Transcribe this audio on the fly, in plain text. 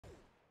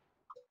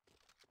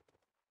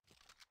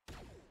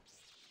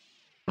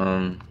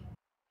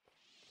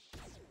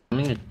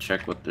Let me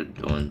check what they're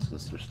doing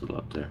since they're still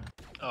up there.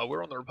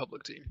 We're on the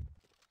Republic team.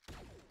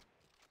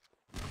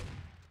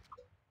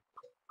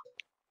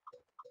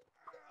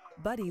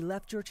 Buddy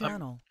left your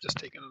channel. Just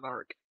taking an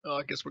arc.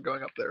 I guess we're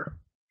going up there.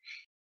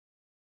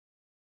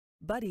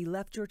 Buddy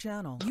left your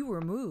channel. You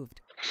were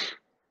moved.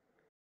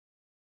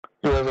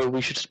 Whether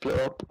we should split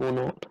up or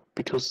not,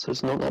 because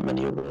there's not that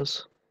many of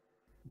us.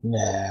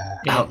 Nah.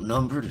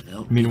 Outnumbered.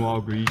 Nope.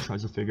 Meanwhile, Greed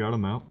tries to figure out a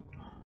map.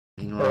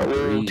 Meanwhile,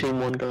 We're on Greed team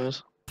 1,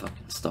 guys.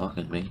 fucking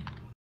stalking me.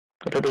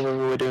 I don't know whether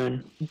we're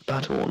doing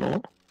battle or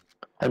not.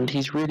 And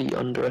he's really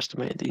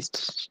underestimated these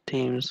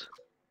teams.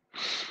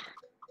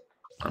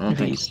 I don't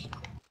think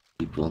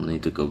people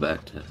need to go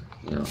back to,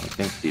 I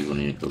think people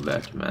need to go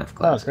back to math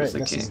class because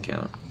they can't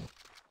count.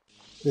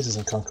 This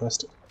isn't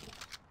Conquest.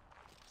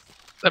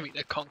 I mean,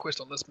 a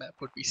conquest on this map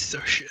would be so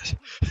shit.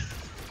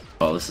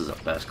 Oh, this is our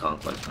best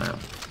conquest map.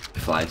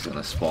 Flag's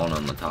gonna spawn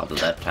on the top of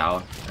that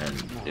tower,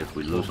 and if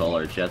we lose all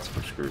our jets,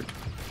 we're screwed.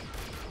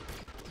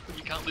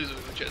 You can't lose it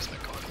with a jets in a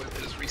conquest,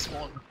 they just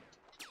respawn.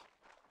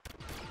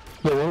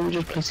 Yeah, why don't we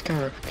just play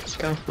Scarif?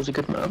 Scarif was a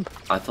good map.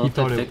 I thought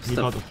they fixed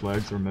the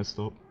flags were messed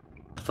up.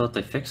 I thought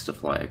they fixed the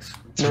flags.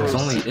 No,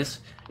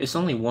 It's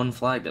only one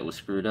flag that was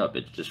screwed up.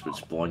 It just would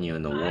spawn you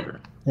in the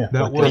water. Yeah,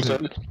 that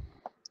wasn't.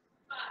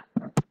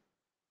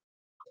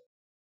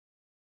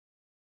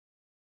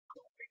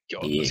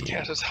 God, this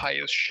cat is high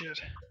as shit.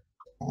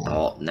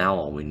 Now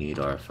all we need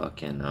are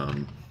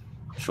fucking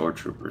shore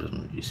troopers,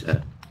 what you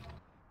said.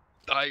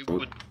 I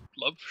would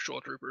love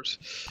shore troopers.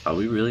 Are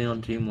we really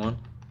on team 1?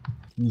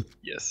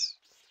 Yes.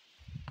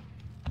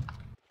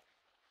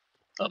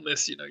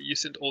 Unless, you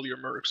send all your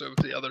mercs over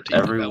to the other team.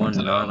 Everyone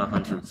not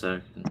 100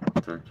 seconds.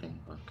 13.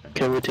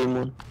 Okay, we're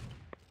team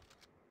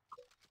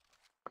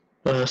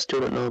 1. Still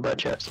don't know about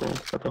jets or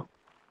whatever.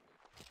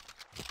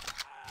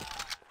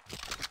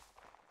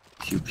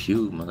 Pew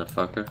pew,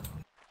 motherfucker.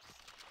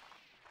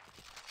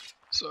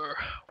 So,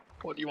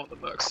 what do you want the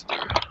mercs to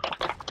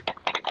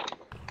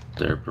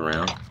do? Derp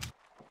around,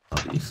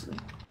 obviously.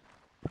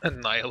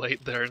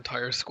 Annihilate their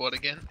entire squad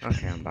again?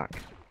 Okay, I'm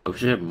back. We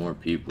should have more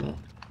people.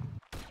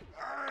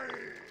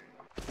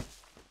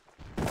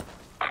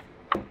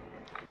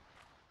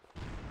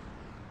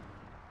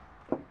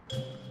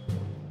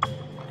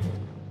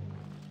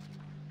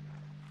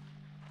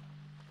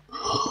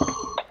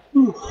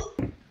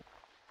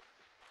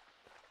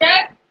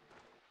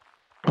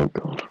 Oh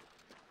god.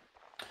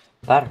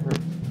 That hurt.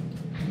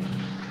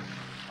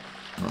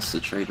 That's the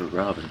traitor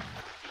Robin.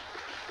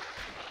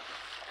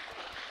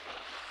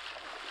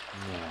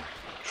 Yeah,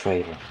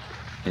 traitor.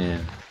 Yeah.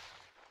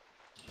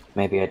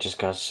 Maybe I just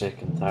got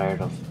sick and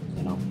tired of,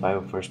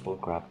 BearForce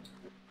bullcrap.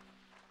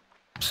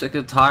 Sick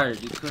and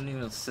tired, you couldn't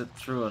even sit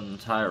through an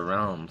entire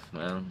round,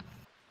 man.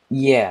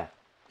 Yeah,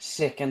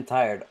 sick and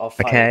tired of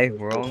Okay, BearForce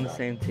we're on the bullcrap.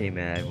 same team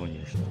and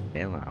everyone just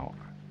bail out.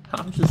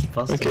 I'm just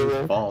busting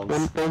his balls.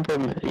 One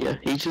problem here,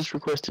 he just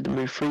requested to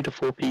move 3 to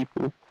 4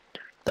 people.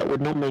 That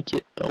would not make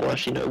it,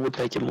 actually no, it would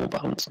make it more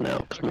balanced now,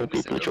 because more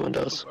people have joined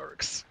us.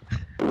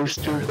 But we've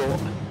still got...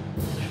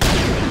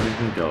 We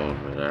can go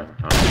over there.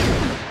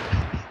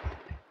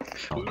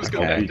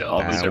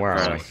 Where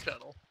are we?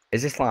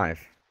 Is this live?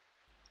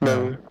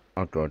 No.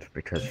 Oh good,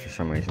 because for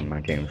some reason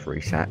my game's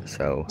reset,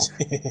 so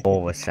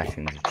all the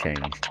settings have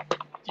changed.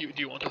 Do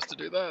you want us to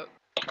do that?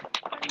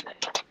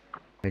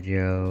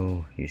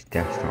 Video, use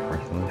desktop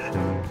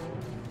resolution.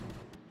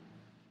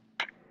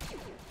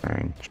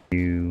 Thank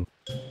you.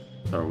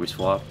 Are we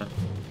swapping?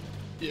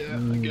 Yeah,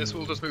 I guess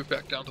we'll just move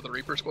back down to the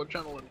Reaper squad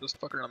channel and just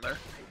fuck around there.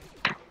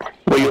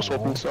 Well, you're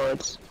swapping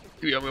sides.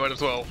 Yeah, we might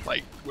as well.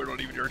 Like, we're not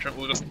even your channel,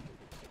 we'll just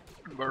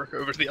work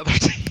over to the other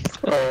team.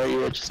 Oh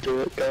yeah, just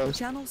do it, guys.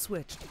 Channel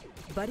switched.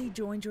 Buddy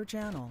joined your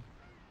channel.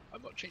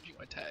 I'm not changing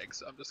my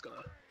tags, I'm just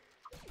gonna...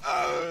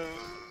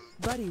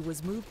 Buddy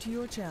was moved to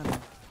your channel.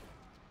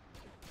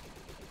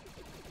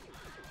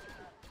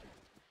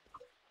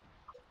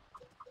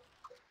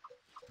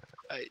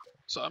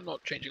 So I'm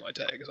not changing my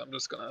tags, I'm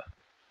just gonna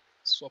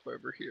swap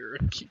over here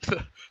and keep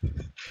the...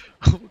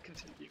 we'll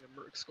continue being a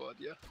merc squad,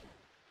 yeah?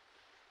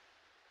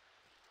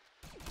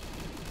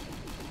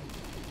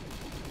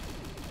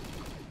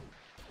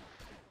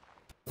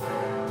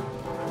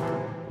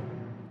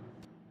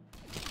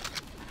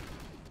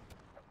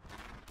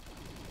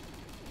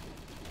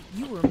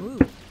 You were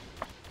moved.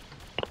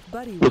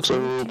 Buddy was Looks like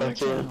we're moved to your back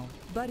here. channel.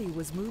 Buddy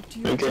was moved to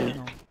your Okay.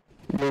 channel.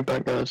 Move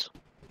back, guys.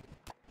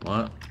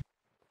 What?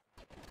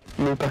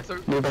 Move back, So,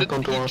 move back didn't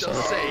onto he our just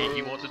side. say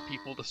he wanted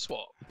people to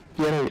swap?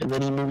 Yeah, no, and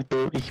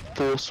then he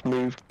force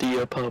moved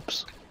the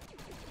pubs.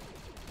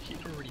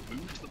 He'd already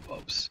moved the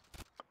pubs.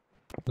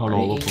 Not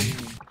all of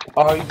them.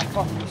 Are you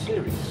fucking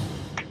serious?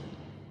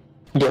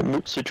 Yeah,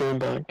 so join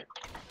back.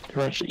 He's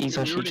We actually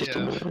already just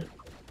have. annoying.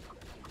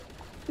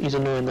 He's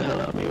annoying the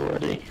hell out of me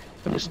already.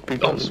 And it's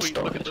big Oh hasn't sweet,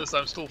 look at started. this,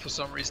 I'm still for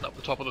some reason up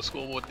the top of the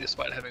scoreboard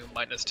despite having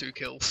 -2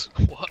 kills.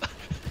 What?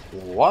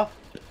 What?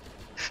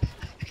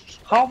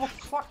 How the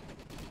fuck?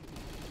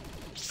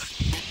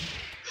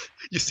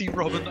 You see,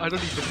 Robin, I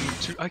don't even need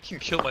to. I can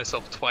kill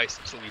myself twice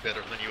and still be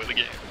better than you in the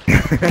game.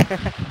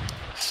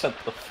 Shut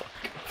the fuck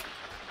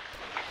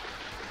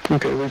up.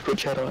 Okay, we've got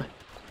Jedi.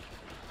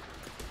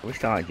 We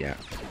started yet.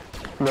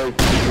 No, we've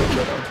got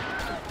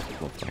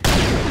Jedi.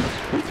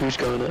 Lovely. Who's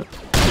going it?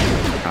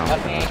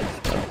 Let me.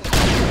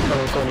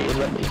 Oh, go on, Ian,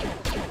 let me.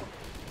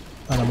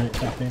 And I'm in it,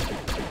 Daphne.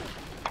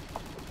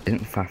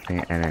 Isn't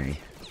Fafnir NA?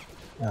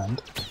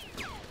 And?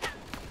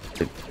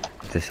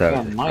 The server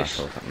Oh, nice.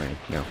 at me,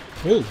 no.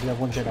 Ooh, we have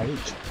 1 Jedi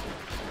each.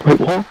 Wait,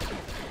 what?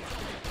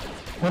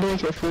 Why do I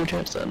get 4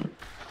 jets then?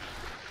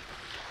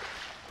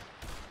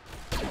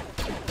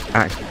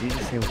 Actually, did you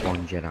just say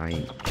 1 Jedi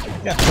each?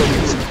 Yeah,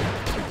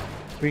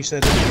 so we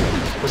said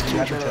it was 2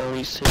 Jedi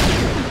each.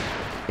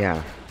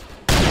 Yeah.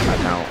 I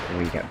doubt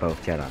we get both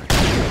Jedi.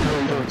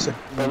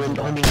 No, we don't.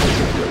 I mean, those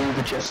are all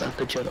the jets and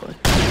the Jedi.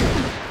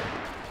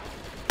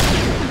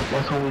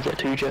 Why can't we get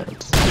 2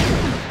 jets?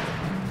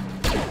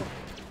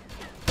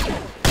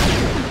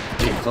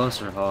 Get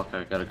closer, Hawk.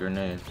 I got a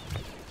grenade.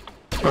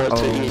 Alright, so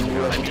Oh. Ian,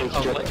 you actually take the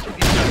I'll like Jedi. for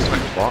these guys to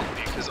actually What? help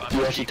me, because I'm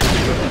You actually keeping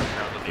take the them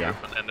Jedi. out of the Yeah.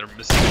 open and they're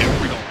missing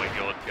every. Oh my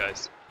god,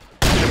 guys.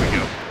 There we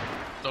go.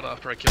 Not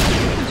after I kill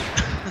them.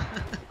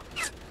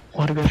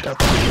 Why do we have to have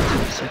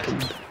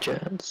 2-second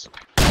jets?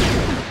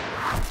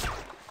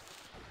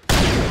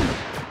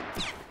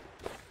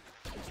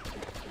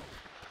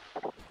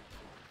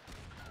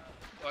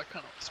 I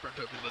kind of sprint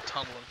over to the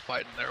tunnel and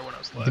fight in there when I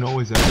was You left. can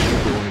always ask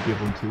if they want to give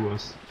them to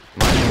us.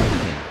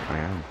 I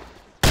am.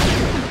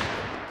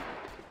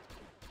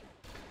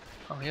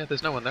 Oh yeah,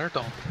 there's no one there,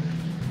 Dom.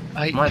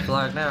 My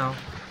flag now.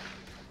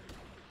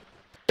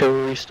 Okay,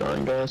 we're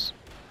restarting, guys.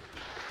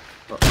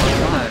 My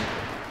flag.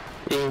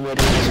 Ian, where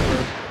do you want to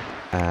go?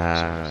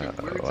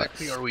 So where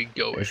exactly are we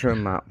going? Is your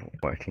map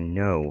working?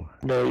 No.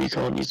 No, you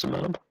can't use the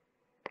map.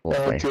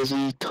 Lovely. There's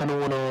a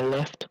tunnel on our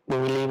left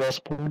when we leave our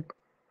spawn,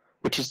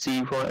 which is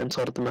the right hand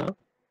side of the map.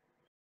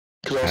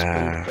 Because our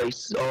spawn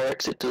faces, our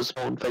exit to the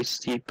spawn faces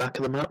the back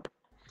of the map.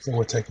 So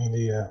we're taking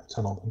the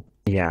tunnel then.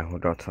 Yeah, we'll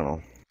go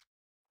tunnel.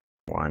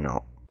 Why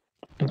not?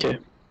 Okay.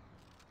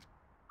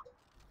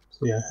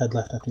 So yeah, head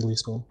left after you leave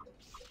spawn.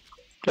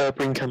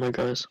 Bring camo,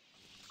 guys.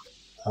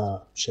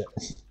 Shit.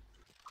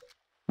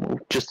 Well,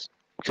 just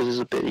because it's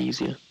a bit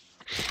easier.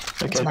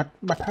 It's Okay.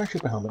 my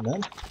paratrooper helmet,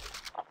 man.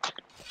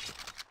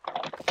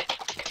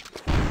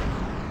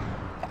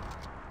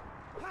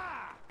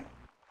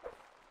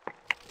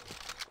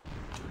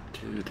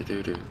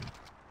 Do-do-do-do.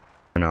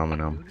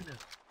 Phenomenal.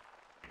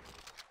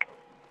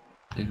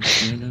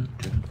 Do-do-do-do.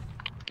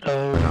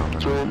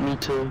 Do you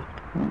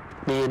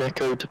want me and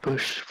Echo to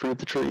push through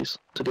the trees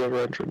to the other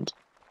entrance?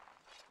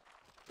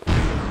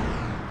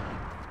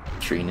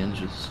 Tree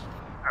ninjas.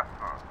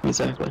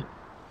 Exactly.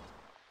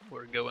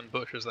 We're going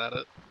bush, is that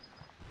it?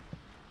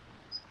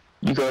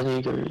 You guys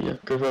need to go, yeah,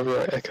 go further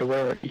right. Echo,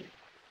 where are you?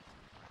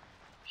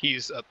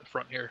 He's at the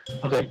front here.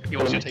 Okay, He follow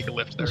wants you me. to take a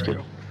lift there, Let's go.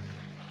 Echo.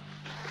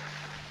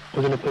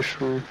 We're gonna push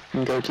through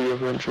and go to the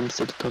other entrance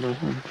to the tunnel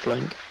and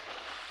flank.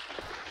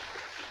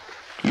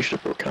 You should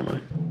have brought camo.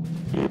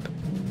 Yep.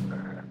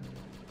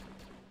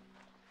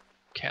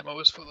 Camo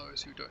is for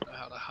those who don't know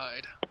how to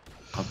hide.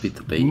 I'll beat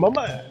the bait. My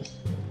man!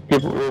 Yeah,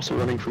 but we're also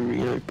running through,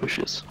 you know,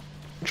 bushes.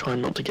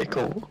 Trying not to get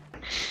caught.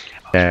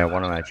 Yeah,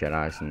 one of our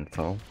Jedi's in the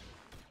tunnel.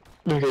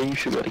 Okay, you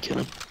should be able to kill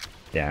him.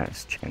 Yeah,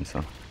 it's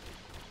chainsaw.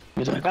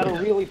 I got a Exactly.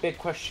 really big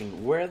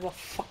question. Where the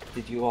fuck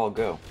did you all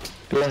go?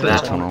 Left.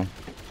 The tunnel.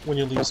 When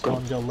you leave That's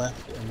spawn, go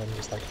left, and then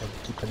just like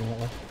keep heading that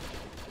way.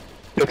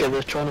 Okay,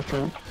 they're trying to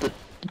flank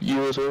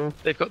you as well.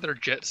 They've got their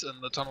jets in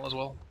the tunnel as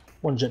well.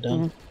 1 jet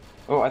down.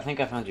 Oh, I think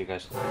I found you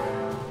guys.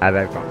 I've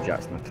got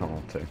jets in the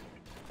tunnel too.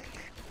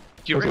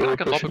 Do you Okay, reckon I we're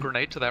can lob a pushing.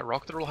 grenade to that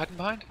rock they're all hiding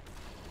behind?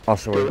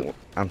 Also, Do it.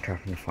 I'm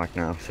trapping the flag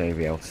now, so you'll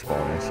be able to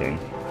spawn in soon.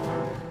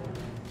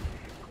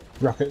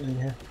 Rocket in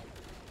here.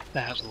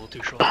 That's a little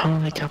too short. How are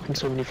they capping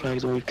so many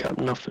flags and we've capped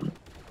nothing?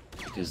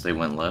 Because they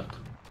went left.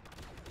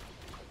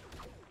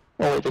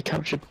 Oh wait, they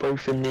captured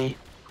both in the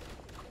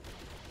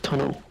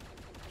tunnel.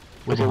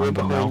 We're Okay, we're behind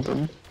them behind now.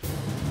 them.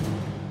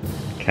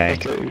 Okay.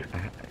 Echo,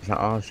 Is that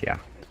ours? Yeah.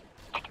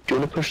 do you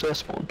want to push their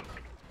spawn?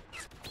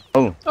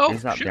 Oh, Oh,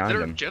 is that shit, behind there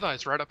are them?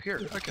 Jedi's right up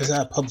here. Okay. Is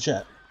that a pub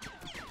jet?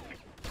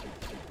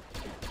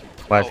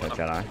 Where's Oh, the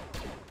Jedi?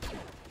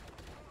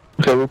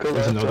 Okay, we'll go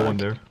There's left another one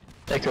back.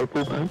 there. Echo,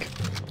 pull back.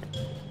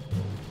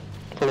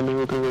 Follow me,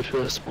 we're gonna go to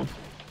their spawn.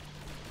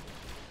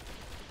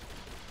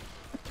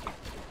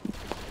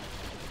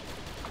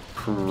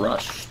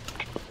 Crushed.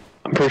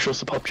 I'm pretty sure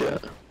it's a pop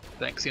jet.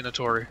 Thanks,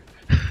 Inatori.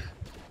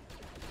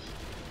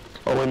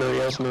 Oh wait, no, he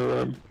has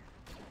no,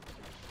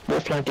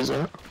 what flag is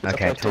that? Is that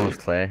Okay, flag tunnel's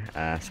two? clear.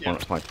 Spawn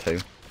at flag 2.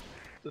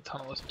 The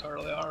tunnel is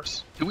entirely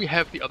ours. Do we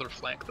have the other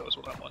flank though, is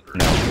what I'm wondering.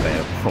 No, they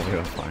have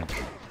all flag.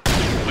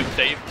 Wait,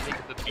 they've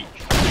taken the beach.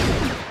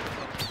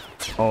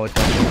 Oh,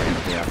 don't worry,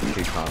 we have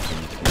 2 cars in.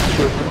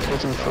 We've not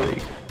taken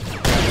three.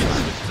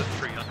 It's the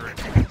 300.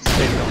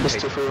 They've not Mr.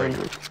 taken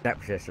 300.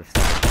 That just of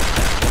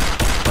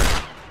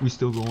stuff. We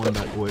still going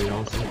that way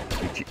also.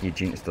 You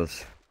jinxed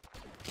us.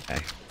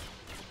 Okay.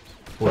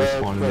 Or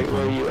spawn in the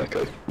Where are tunnel. you,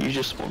 Echo? You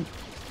just spawned.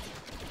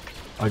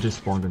 I just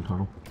spawned in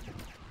tunnel.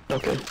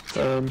 Okay,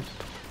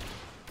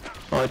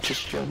 I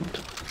just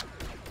jumped.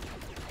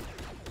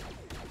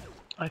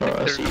 I think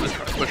they're going to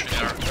try pushing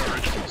our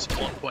original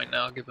spawn point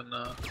now, given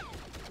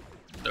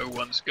no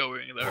one's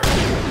going there.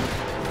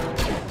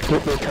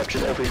 Look, they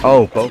captured everything.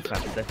 Oh, both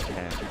have this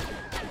here.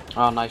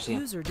 Oh, nice.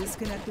 User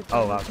disconnected from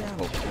Oh, your that's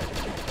channel.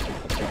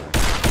 cool.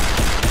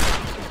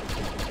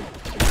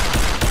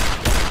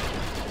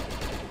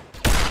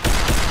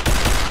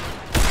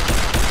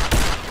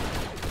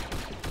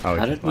 Oh,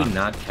 how did we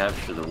not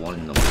capture the one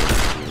in the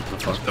water? The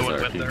fuck No was one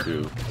our went team there.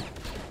 do?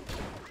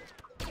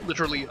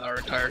 Literally, our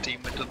entire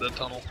team went to the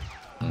tunnel.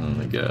 Oh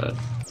my god.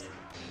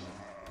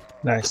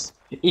 Nice.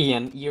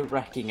 Ian, you're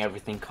wrecking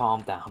everything.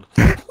 Calm down.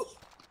 Should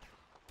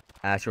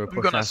we I'm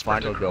push gonna that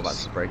flag sprint or go back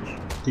across. to the bridge?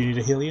 Do you need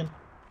a Helium?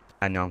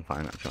 No, I'm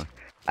fine actually.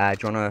 Do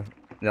you wanna...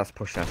 Let's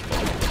push that spot.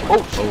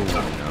 Oh, Oh,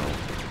 no.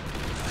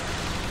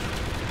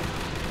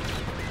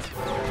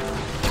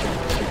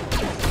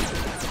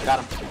 got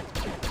him.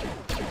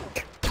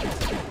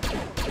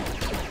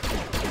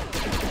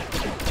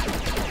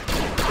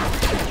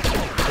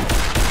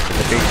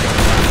 The big one.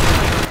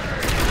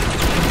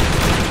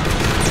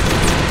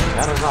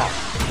 That is all.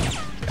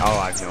 Oh,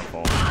 I have no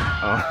fault.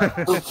 Oh.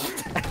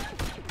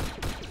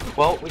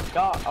 Well, we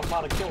got a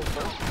lot of kills,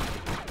 bro.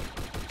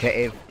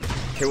 Okay, if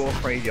 2 or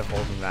 3 of you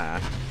holding there...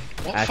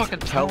 What fucking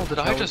tunnel did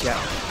I just... I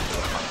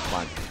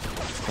I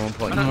don't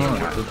know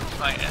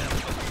where I am.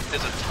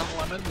 There's a tunnel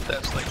I'm in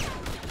that's like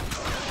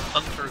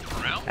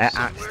underground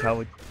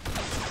somewhere?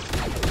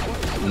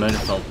 You might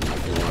have felt it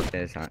before.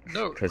 Is that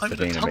No, because I'm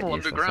they're in a being a bit tunnel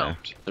useless underground.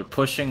 They're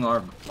pushing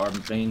our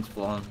main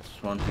spawn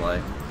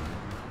flag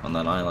on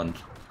that island.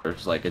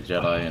 There's like a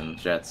Jedi and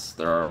jets.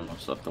 They're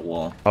almost up the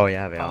wall. there. Oh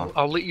yeah, they are.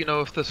 I'll let you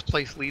know if this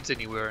place leads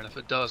anywhere, and if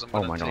it does, I'm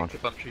Oh gonna my take God. a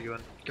bunch of you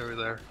and go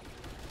there.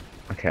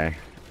 Okay.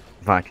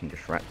 Viking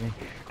just wrecked me.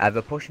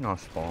 They're pushing our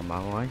spawn,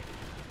 by the way.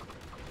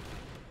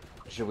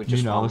 Should we Me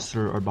just and spawn?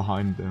 Alistair are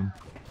behind them.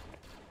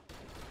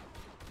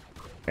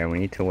 Yeah, we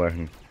need to work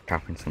on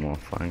capping some more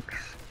flanks.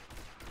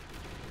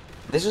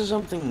 This is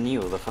something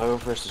new. The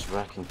BearForce is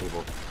wrecking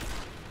people.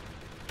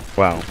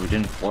 Well, We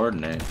didn't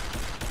coordinate.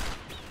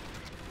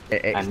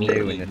 it's I mean,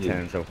 new in the you-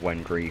 terms of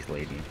when Gree's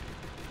leading.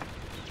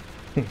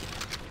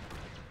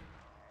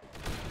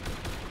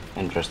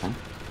 Interesting.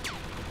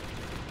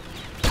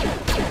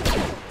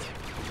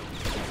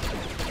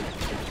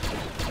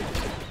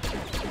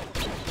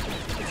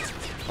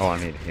 Oh, I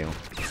need a heal.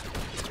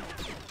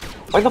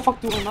 Why the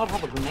fuck do we not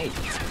have a grenade?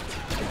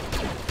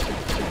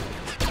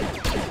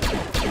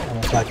 I'm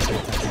a flag short,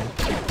 I think.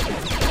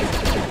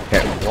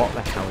 Okay, what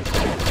the hell is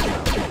going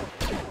on?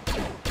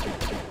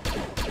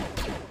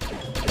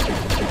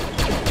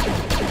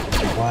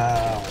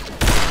 Wow.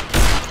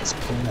 It's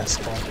pulling that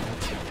spawn.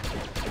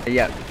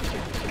 Yeah,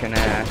 can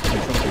some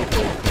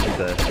people come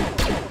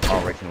to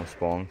our original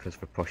spawn because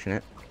we're pushing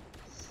it?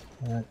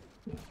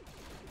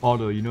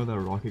 Otto, you know that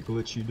rocket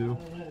glitch you do?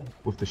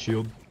 With the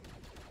shield?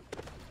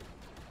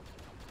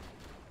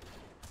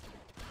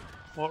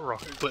 What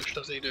rocket glitch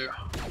does he do?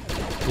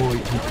 Well, he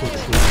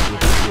puts the with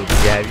the shield.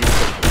 Yeah, if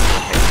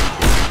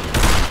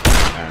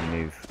you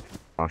move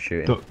while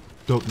shooting.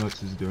 Dope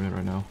Nuts is doing it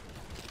right now.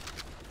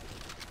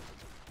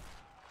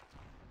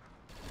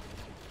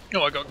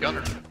 Oh, I got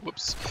gunner.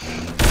 Whoops.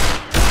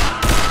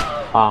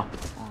 Ah,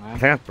 I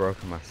think I've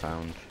broken my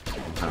sound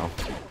somehow.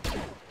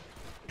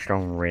 It's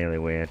gone really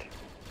weird.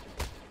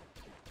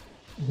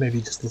 Maybe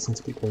just listen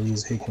to people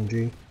use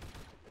HMG.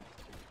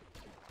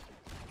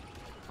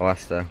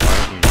 Alistair,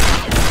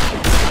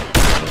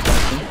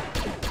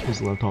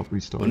 His laptop We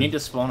restarted. need to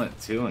spawn it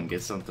too and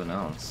get something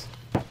else.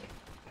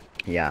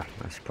 yeah,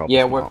 that's probably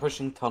yeah, we're smart.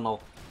 pushing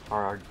tunnel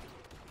hard.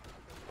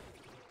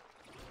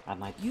 At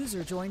night.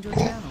 User joined your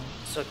channel.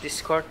 So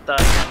Discord died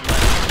and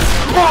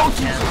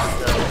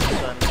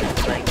so I'm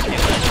playing new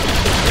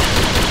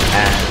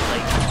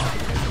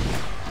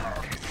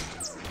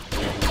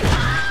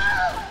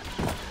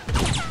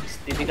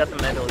Did you got the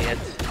medal yet?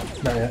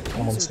 Not yet,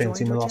 I'm on the User same joined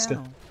team your and lost it.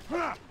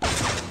 channel.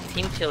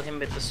 Team kill him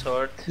with the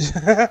sword.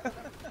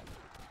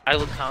 I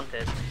will count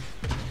it.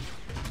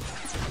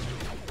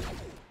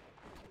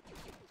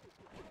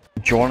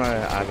 Do you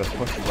wanna either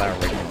push their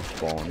original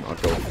spawn or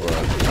go for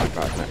that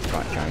guy's next to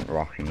that giant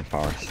rock in the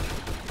forest?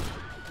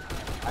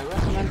 I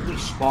recommend we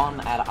spawn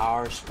at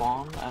our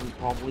spawn and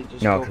probably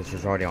just No, go because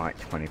there's already like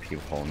 20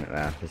 people holding it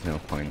there. There's no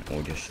point.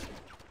 We'll just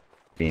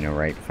be in a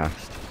raid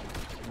fast.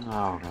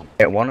 Oh, God.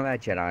 Yeah, one of their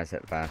Jedi's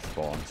at their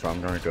spawn, so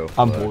I'm gonna go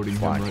for I'm boarding him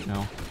flag. right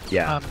now.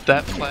 Yeah.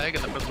 That flag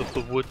in the middle of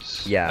the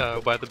woods, Yeah.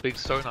 by the big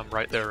stone, I'm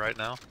right there right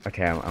now.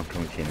 Okay, I'm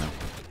coming to you now.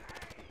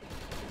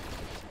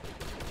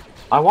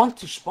 I want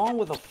to spawn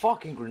with a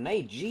fucking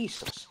grenade,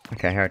 Jesus.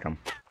 Okay, here I come.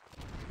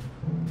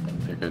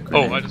 Pick a Oh,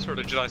 grenade. I just heard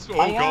a Jedi. Oh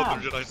I god,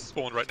 am. there's a Jedi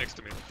spawned right next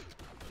to me.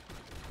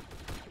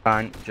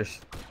 Fine,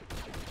 just...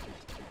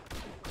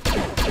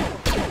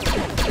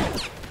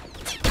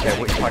 Okay,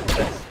 which flag is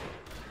this?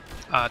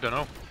 I don't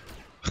know.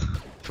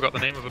 Forgot the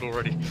name of it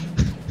already.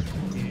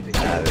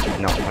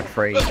 Not flag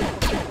 3.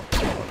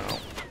 Oh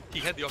He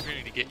had the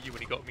opportunity to get you and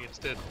he got me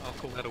instead. I'll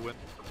call that a win.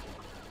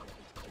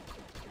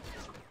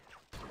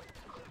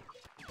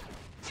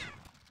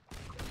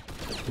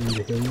 You need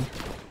to heal you?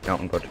 No,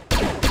 I'm good.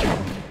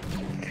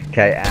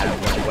 Okay,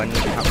 when we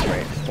capture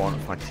it, spawn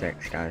at flag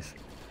 6, guys.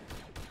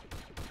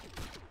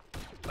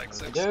 Like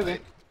 6. Okay.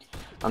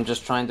 I'm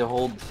just trying to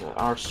hold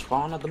our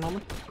spawn at the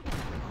moment.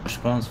 Our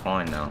spawn's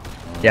fine now.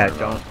 Yeah,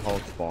 don't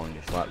hold spawn,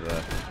 just let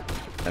the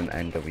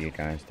NW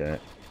guys do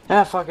it.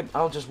 Yeah, fuck it,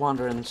 I'll just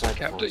wander inside.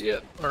 Capped it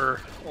yet? Or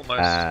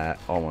almost?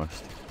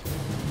 Almost.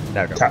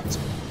 There we go. Capped.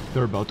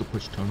 They're about to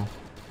push tunnel.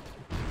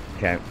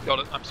 Okay. Got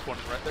it, I'm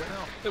spawning right there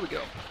now. There we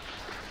go.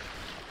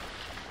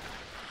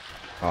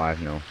 Oh, I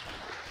have no.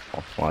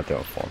 Oh, well, I do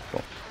have 4,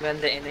 but...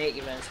 When the NA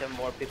events have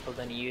more people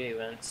than EU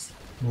events.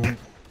 Mm.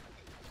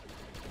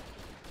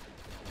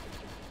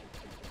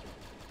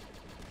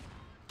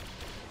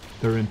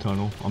 They're in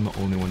tunnel. I'm the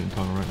only one in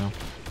tunnel right now.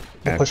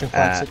 They're pushing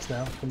flag 6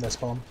 now from their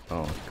spawn.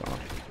 Oh god.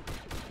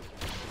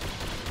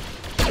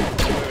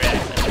 Your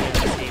ass, I'm here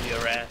to save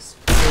your ass.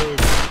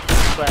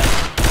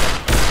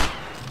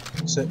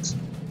 Flag. 6.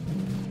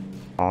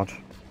 Odd.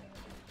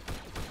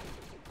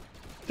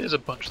 There's a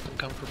bunch of them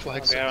coming for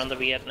flag 6. We are on the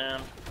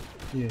Vietnam.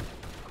 Yeah.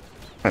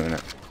 Wait a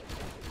minute.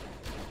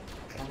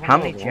 How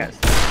many jets?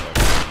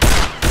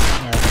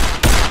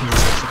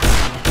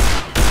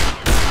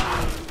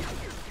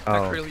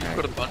 Oh, really, you've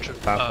got a bunch of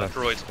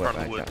droids in front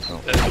of the wood. In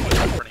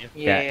front of you.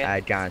 Yeah,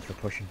 guys, we're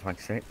pushing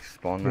flag 6.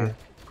 Spawn there.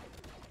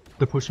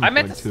 They're pushing I'm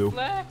at flag the 2.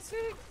 flag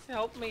 6.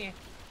 Help me.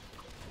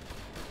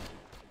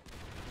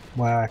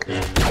 Whack.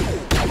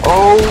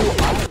 Oh,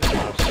 I'm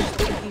in a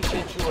sticky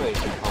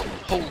situation.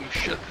 Holy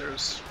shit,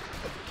 there's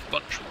a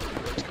bunch more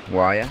droids coming.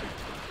 Where are you?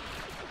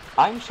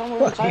 I'm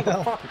somewhere inside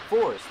the fucking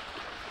forest.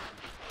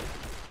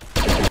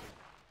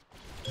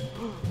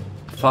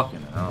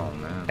 Fucking hell,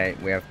 man. Okay,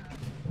 we have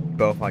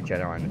both our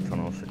Jedi in the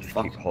tunnel, so just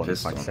keep holding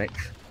flag 6.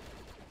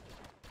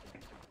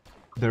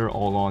 They're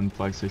all on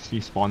flag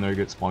 60. Spawn there,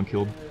 get spawn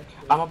killed.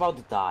 I'm about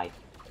to die.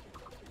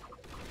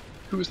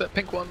 Who was that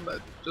pink one that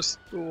just...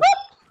 Oh.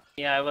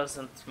 Yeah, I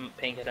wasn't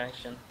paying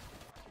attention.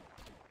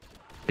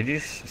 Did you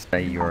just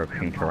say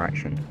European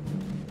correction?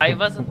 I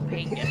wasn't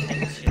paying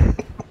attention.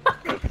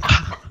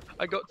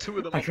 I got 2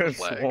 of them I off the could have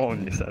flag.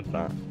 sworn you said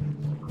that.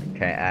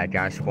 Okay,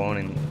 guys, spawn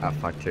in at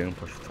flag 2 and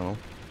push the tunnel.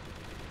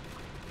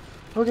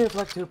 Okay,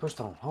 flag 2 push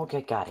tunnel.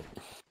 Okay, got it.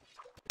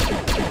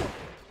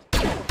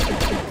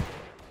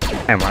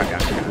 Hey, right,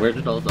 guys. Where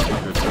did all the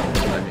 100 go?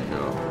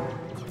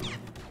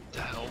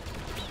 The hell?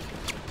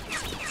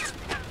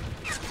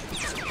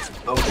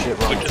 Oh shit,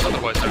 wrong. Which is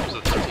otherwise known as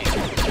the 13th.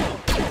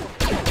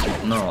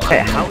 No, Hey,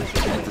 I how mean, is he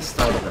at the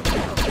start of it?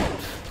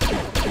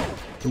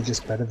 He's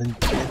just better than you.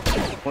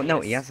 Well, no,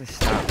 he has a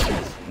stat.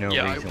 There's no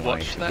Yeah, reason I why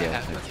he watched should that be able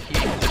happen. to. He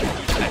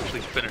didn't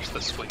actually finish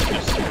the swing, he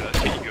just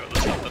hit you with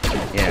something.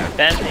 Yeah.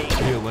 Bending.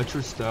 The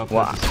electric staff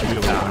What? has a speed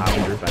of I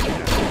 100. was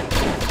bending it.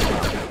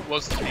 It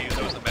wasn't you,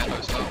 that was the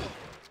Mando stuff.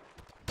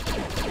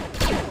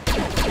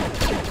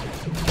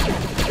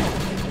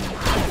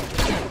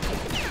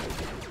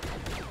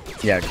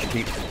 Yeah, just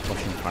keep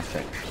pushing past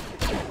 6.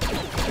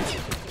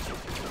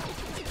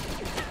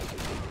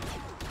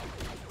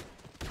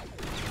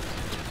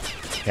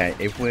 Okay,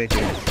 if we're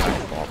doing a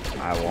side swap,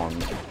 I want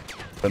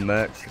the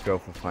mercs to go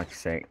for flag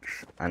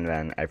 6 and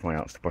then everyone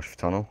else to push for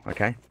tunnel,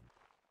 okay?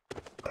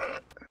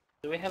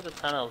 Do we have the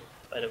tunnel,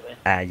 by the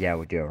way? Yeah,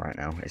 we do it right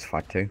now. It's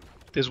flag 2.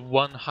 There's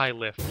one high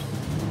lift.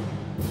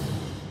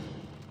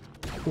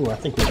 Ooh, I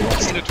think we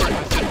lost.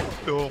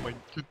 Oh my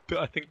god,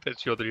 I think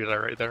that's your Jedi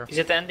right there. Is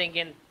it ending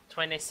in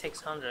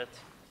 2600?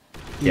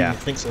 Yeah. I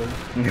think so.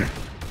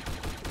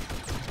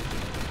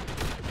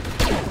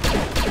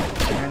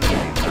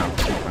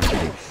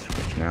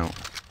 Switching out.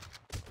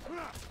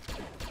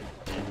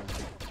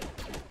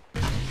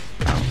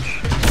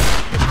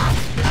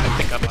 I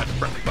think I might have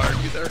friendly fired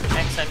you there.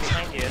 Next time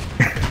behind you.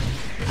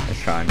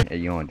 It's fine.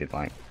 You only did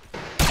like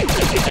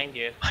Behind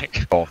you.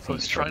 Like, 14 I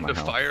was trying to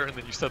fire and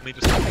then you suddenly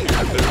just appeared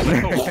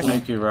there. Like, oh,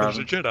 Thank you, there's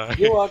a Rob. Jedi.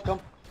 You're welcome.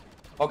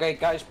 Okay,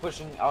 guys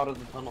pushing out of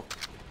the tunnel.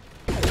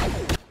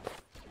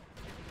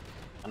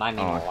 And I need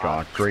a Oh lot.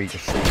 god, Bree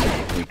just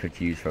if we could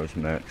use those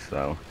mercs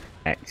though.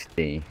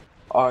 XD.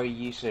 Are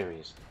you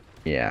serious?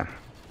 Yeah.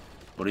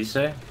 What do you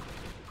say?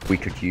 We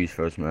could use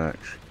those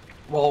mercs.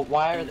 Well,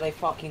 why are they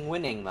fucking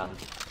winning then?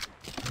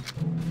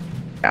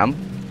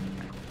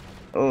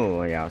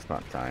 Oh yeah, I was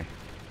about to die.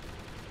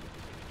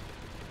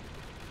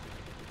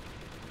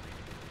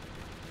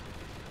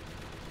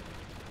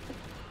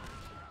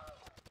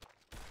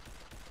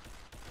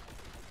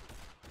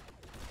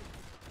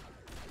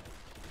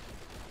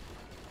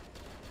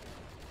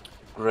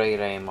 Great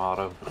aim,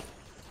 Otto.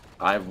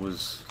 I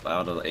was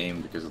out of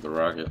aim because of the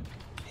rocket.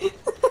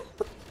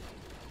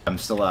 I'm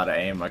still out of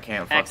aim. I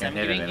can't Max, fucking I'm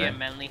hit giving you a anything.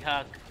 manly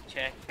hug.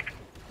 Check.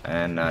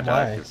 And I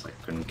died because I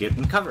couldn't get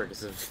in cover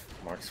because of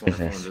Mark's one this?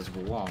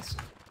 invisible walls.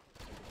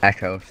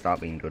 Echo, stop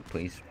being good,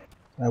 please.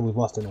 We've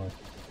lost anyway.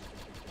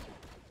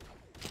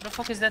 What the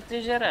fuck is that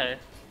Jedi?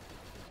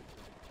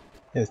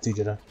 Yeah, it's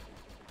Jedi.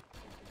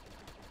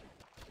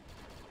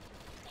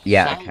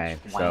 Yeah, Sounds okay.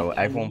 like So a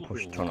everyone push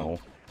meeting. tunnel,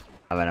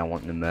 and then I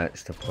want the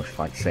mercs to push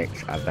flag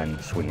 6 and then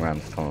swing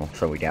around the tunnel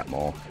so we get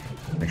more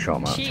in a short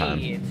amount of time.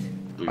 Shit.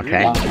 We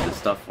Okay. really need the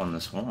stuff on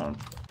this one.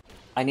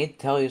 I need to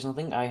tell you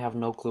something. I have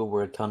no clue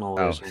where a tunnel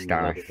is on the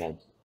other side.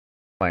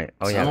 Wait,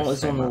 oh yeah. Tunnel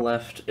is on the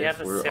left We if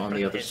have we're on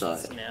the other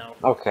separatists side. now.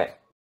 Okay.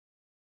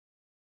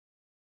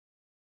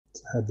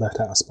 Head left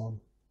out of spawn.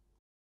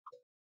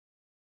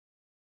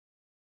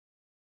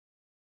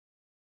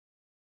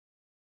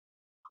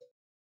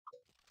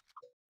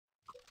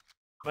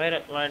 Why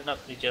not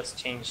we just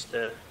change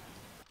the...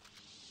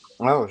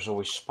 Oh, so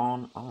we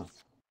spawn. Oh.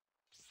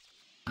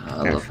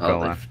 I love how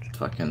they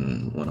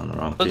fucking went on the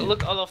wrong team.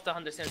 Look, all of the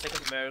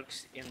 110-second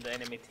mercs in the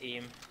enemy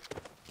team.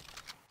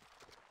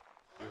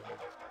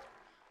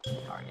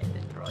 Target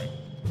destroyed.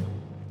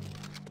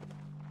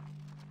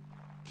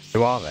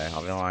 Who are they?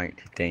 Are they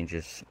like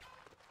dangerous?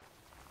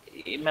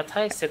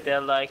 Matthias said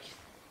they're like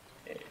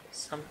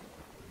some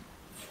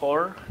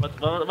 4.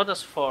 What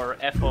does 4?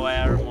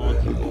 FOR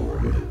mod?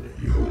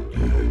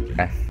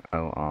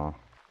 FOR.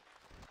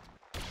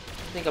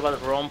 Think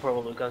about Rome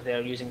probably because they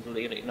are using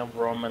the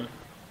Roman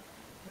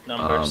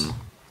numbers.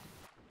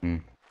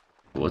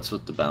 What's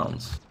with the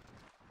bounce?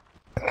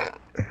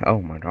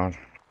 Oh my god,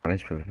 what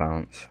is with the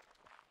bounce?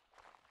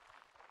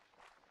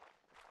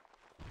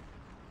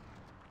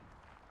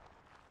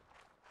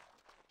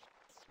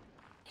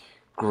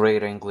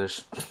 Great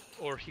English.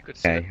 Or he could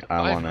say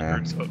I want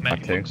 500, so it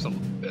maybe two. looks a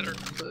little better,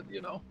 but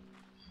you know.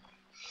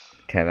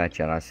 Okay,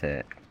 that's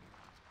it.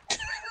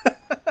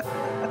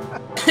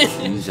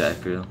 Use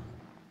Acreal.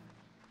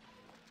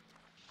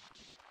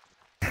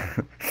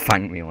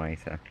 Thank me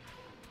later.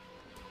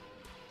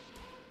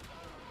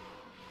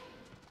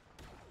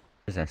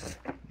 What is this?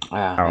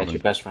 That's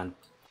your best friend.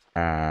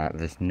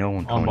 There's no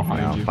one I'm coming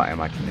behind now, you. but I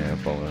imagine they're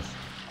above us.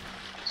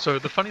 So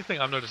the funny thing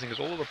I'm noticing is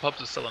all of the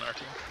pubs are still in our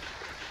team.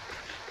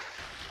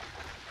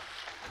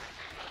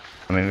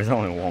 I mean, there's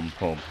only one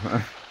pub.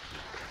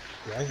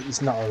 Yeah,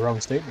 it's not a wrong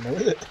statement, though,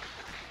 is it?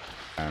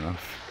 Fair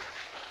enough.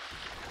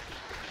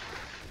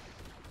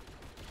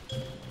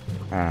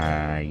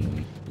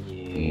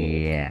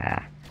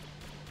 Yeah.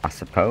 I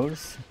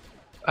suppose.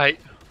 Back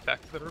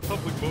to the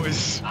Republic,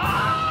 boys.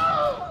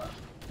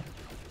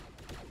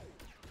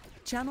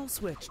 Channel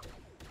switched.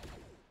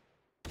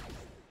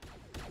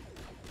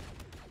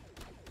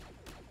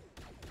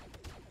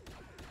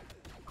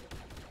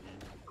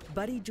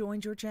 Buddy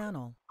joined your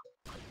channel.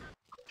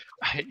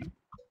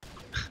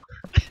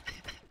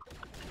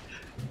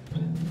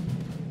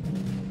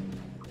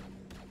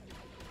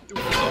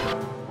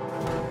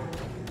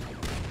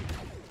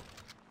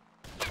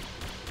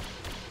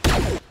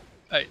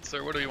 Alright,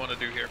 so what do we want to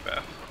do here,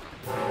 Beth?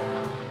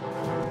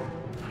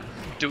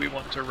 Do we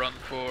want to run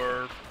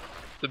for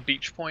the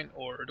beach point,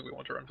 or do we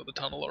want to run for the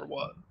tunnel, or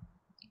what?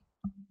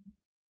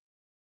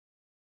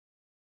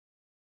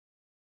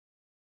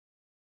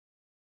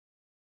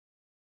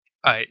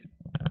 Alright.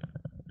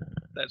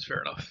 That's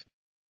fair enough.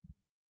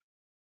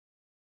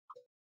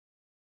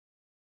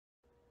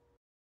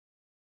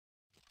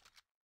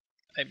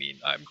 I mean,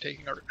 I'm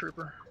taking Arctic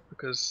Trooper,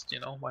 because, you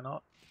know, why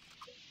not?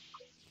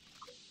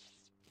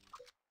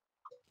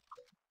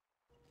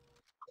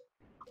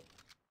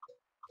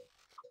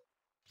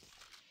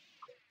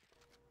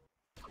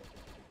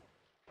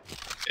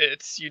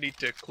 You need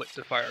to click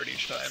to fire it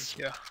each time,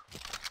 yeah.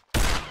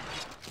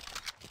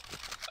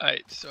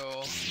 Alright,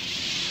 so...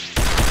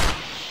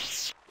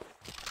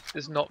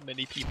 There's not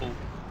many people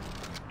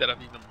that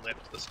have even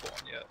left the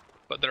spawn yet,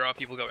 but there are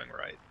people going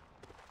right.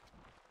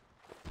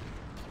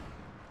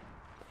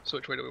 So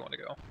which way do we want to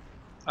go?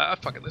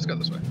 Fuck it, let's go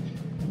this way.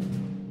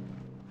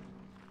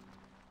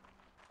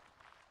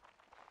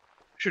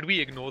 Should we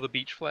ignore the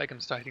beach flag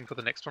and start heading for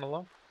the next one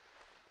along?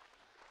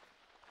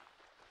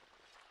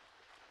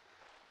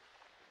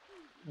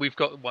 We've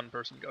got one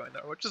person going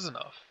there, which is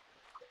enough.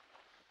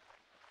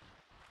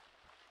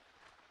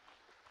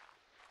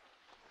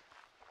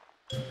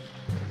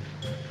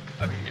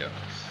 I mean, yeah.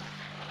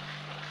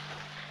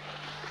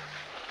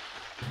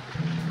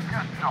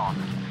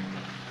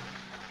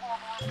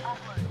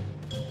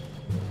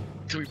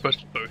 Do we both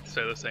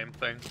say the same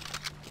thing?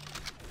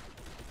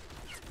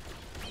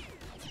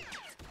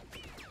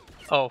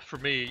 Oh, for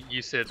me,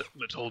 you said,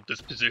 let's hold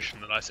this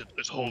position, and I said,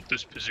 let's hold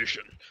this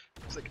position.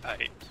 It's like,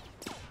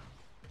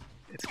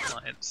 it's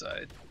client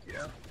side,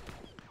 yeah.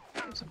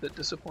 It's a bit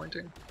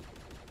disappointing.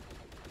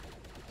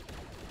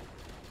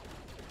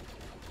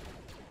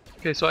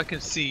 Okay, so I can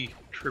see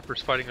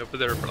troopers fighting over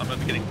there, but I'm not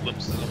getting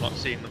glimpses, I'm not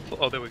seeing them.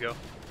 Oh, there we go.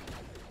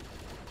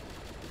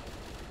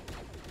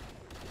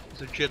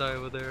 There's a Jedi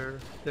over there,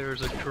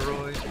 there's a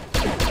droid.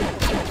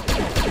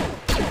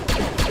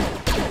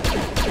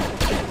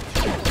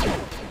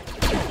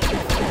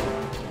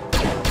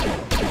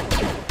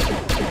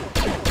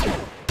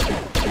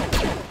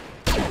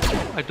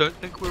 I don't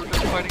think we were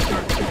just fighting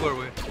turrets, were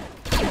we?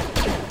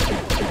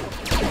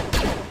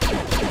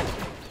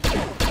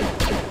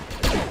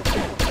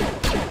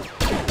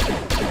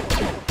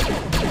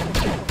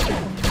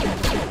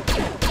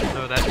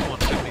 No, that's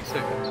 170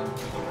 seconds.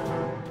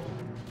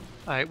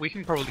 Alright, we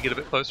can probably get a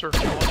bit closer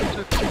if we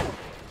wanted to.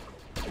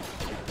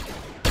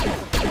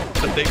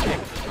 But they've taken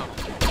the tunnel.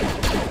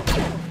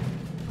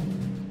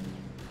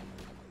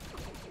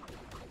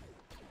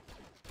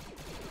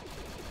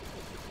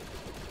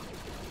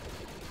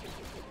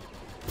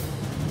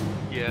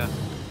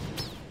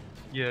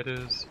 Yeah, it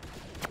is.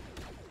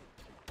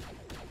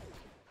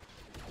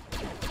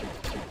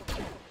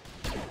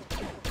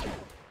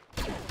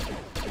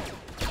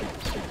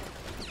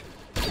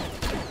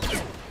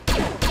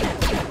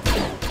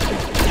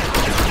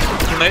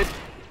 Grenade.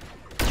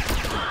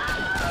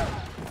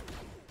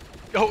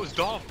 Oh, it was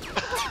Dom.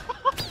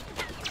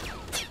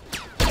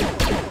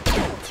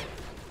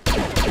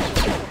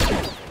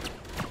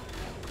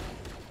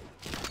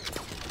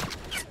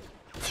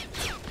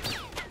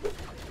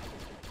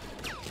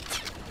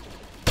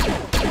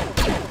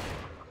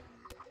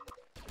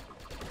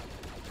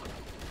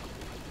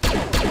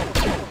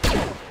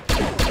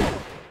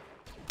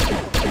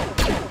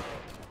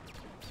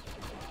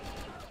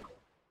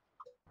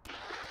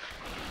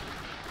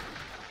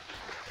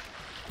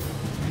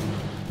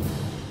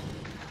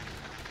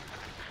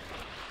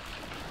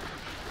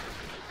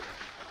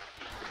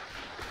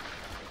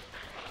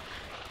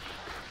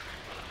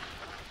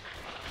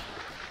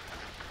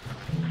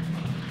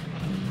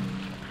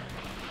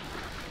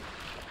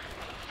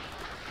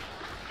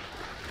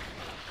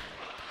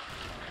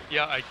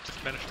 Yeah, I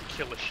just managed to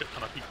kill a shit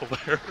ton of people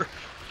there.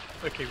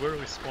 Okay, where are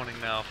we spawning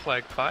now?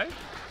 Flag 5?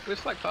 Where's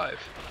flag 5?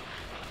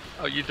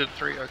 Oh, you did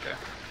 3? Okay.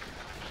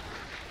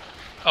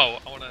 Oh,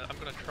 I'm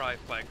gonna try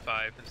flag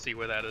 5 and see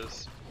where that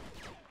is.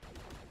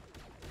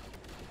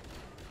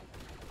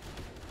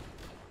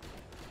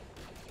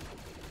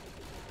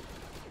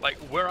 Like,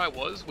 where I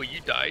was, where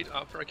you died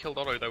after I killed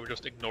Otto, they were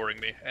just ignoring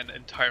me and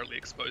entirely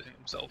exposing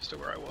themselves to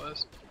where I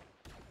was.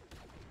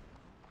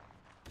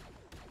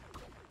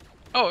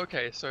 Oh,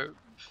 okay, so...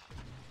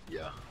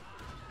 yeah.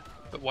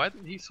 But why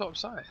didn't he swap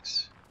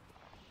sides?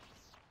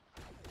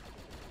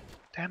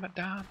 Damn it,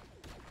 Dom.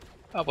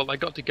 Oh, well, I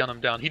got to gun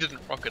him down. He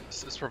didn't rocket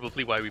us. That's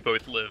probably why we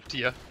both lived,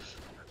 yeah.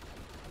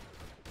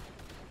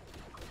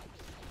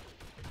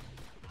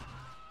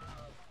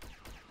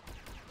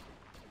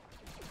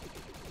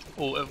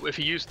 Well, if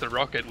he used the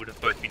rocket, we'd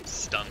have both been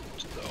stunned,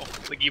 though.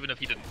 Like, even if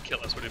he didn't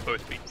kill us, we'd have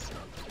both been stunned.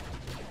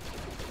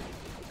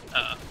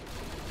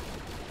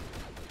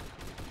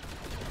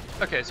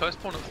 Okay, so I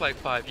spawned at flag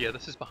 5, yeah,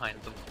 this is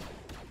behind them.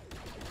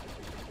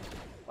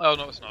 Oh,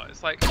 no, it's not.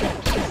 It's like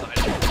off to the side.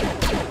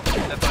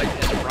 If I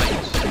head right,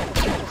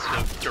 instead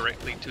of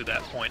directly to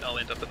that point, I'll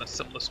end up in a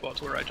similar spot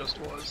to where I just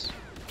was.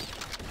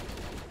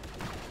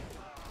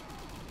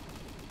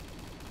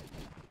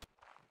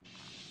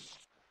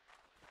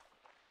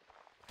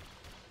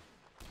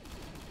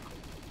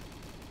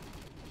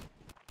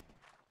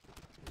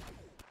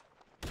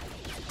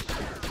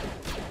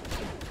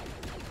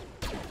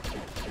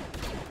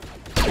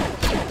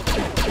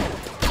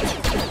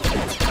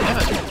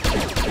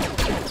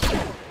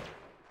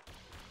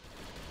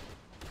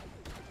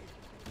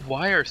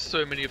 Why are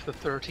so many of the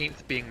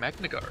 13th being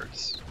Magna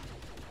Guards?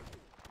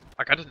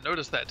 Like, I didn't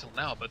notice that till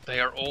now, but they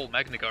are all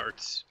Magna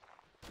Guards.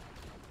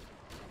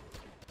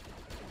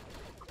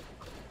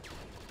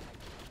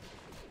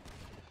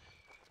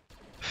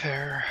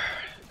 Fair.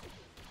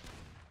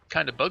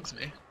 Kinda bugs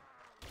me.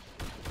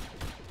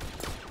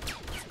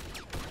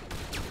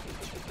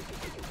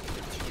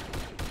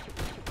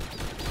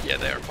 Yeah,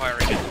 they are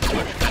firing into the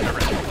bush kinda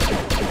randomly.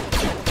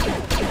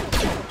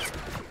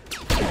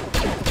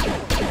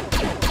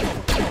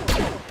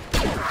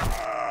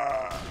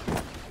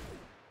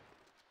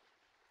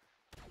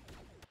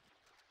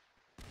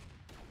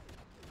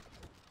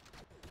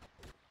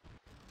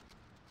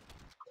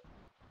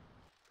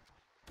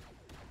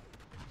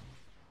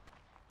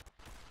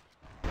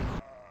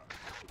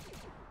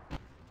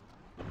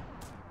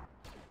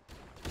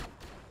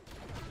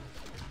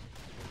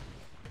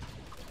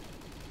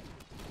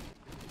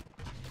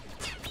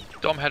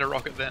 Dom had a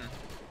rocket then.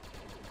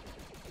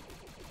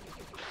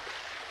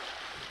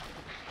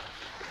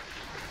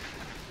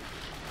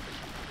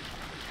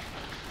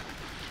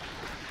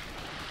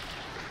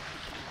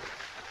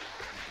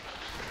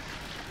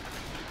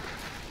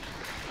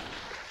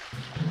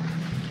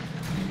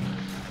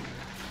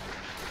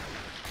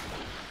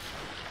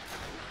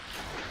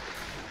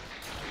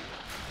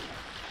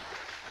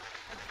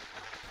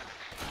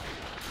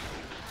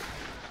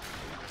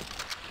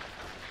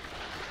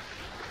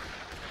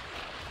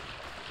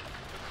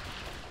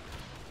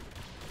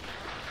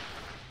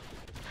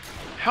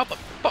 How the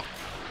fuck?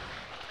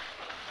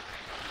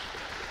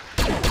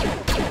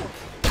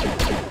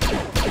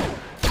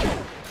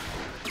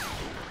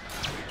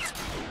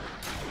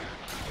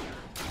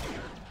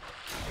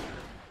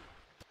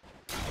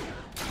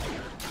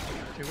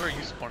 Okay, where are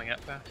you spawning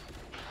at, Beth?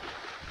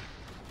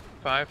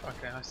 5?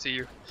 Okay, I see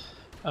you.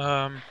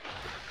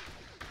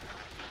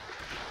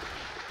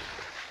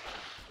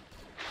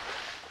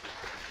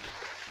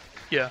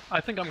 Yeah, I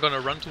think I'm gonna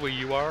run to where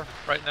you are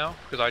right now,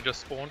 because I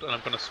just spawned, and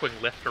I'm gonna swing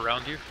left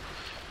around you.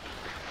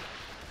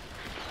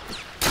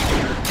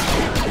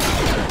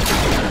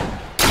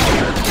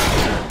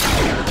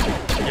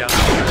 Yeah,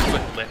 I'm gonna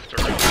swing left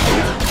around.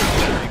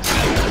 That makes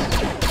sense.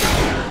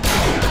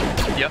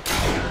 Yep.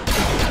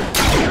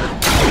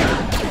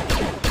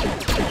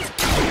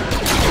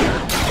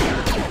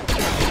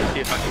 See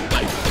if I can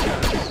flank those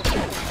guys.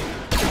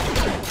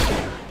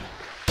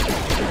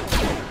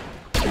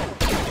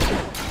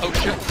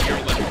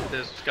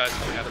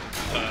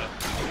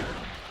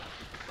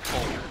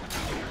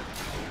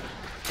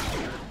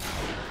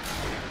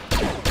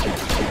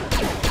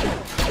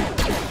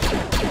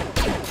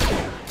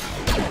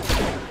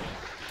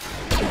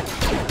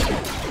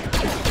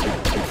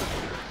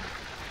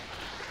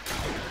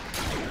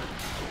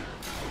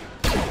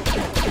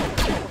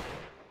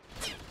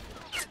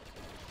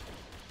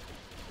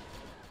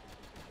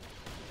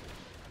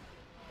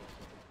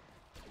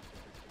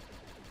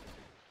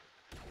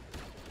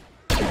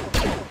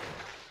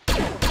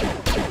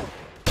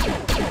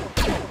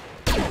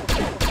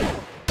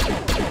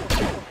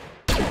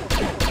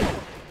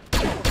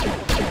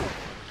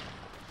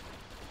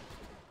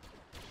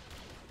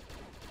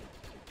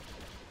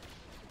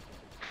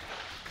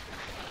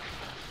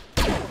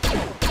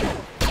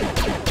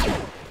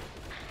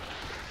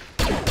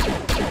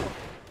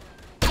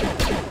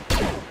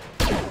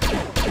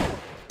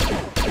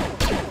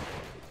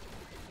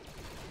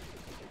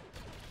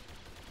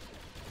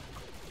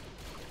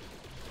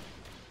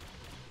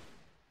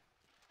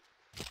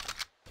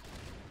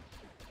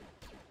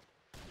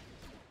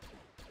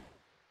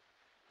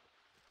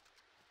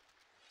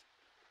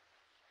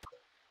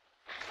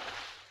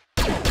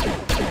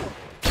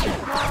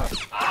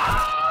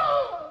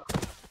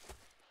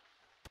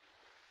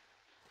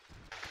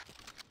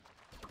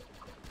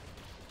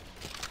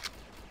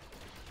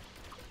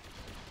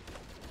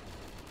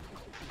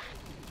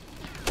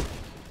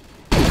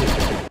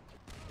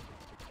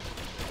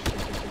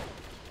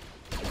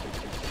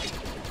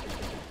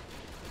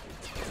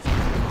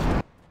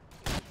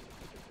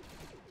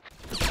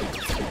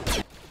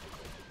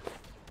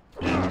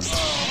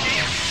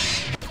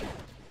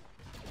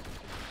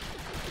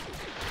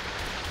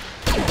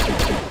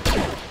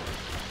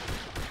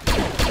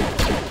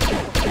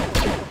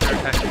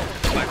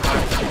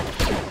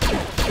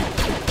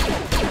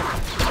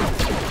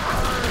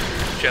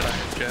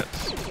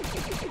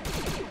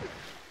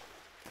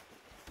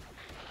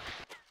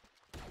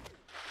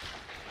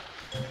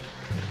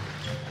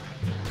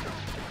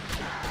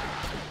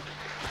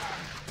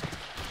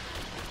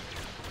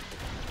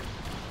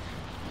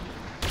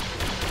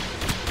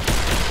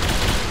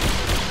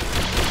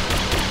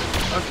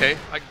 Okay,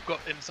 I got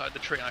inside the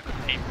tree and I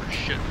couldn't aim for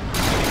shit.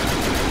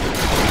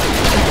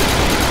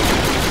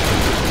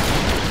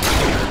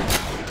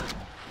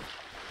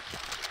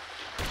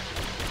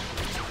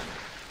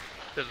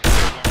 There's a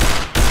third one.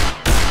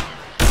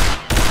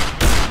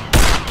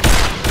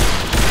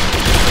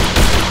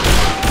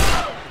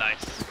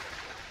 Nice.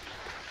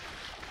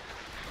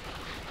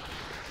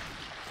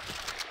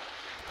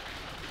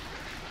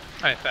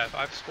 Alright, Fab,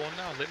 I've spawned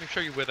now. Let me show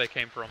you where they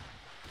came from.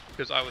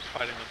 Because I was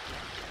fighting them.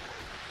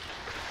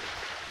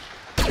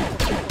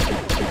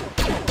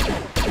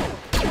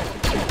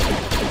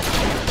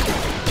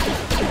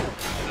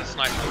 There's a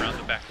sniper around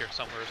the back here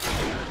somewhere.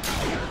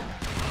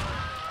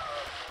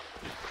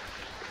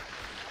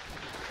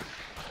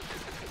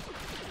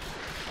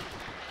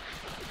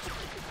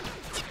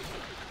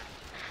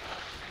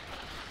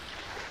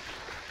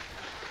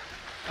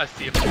 I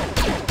see him.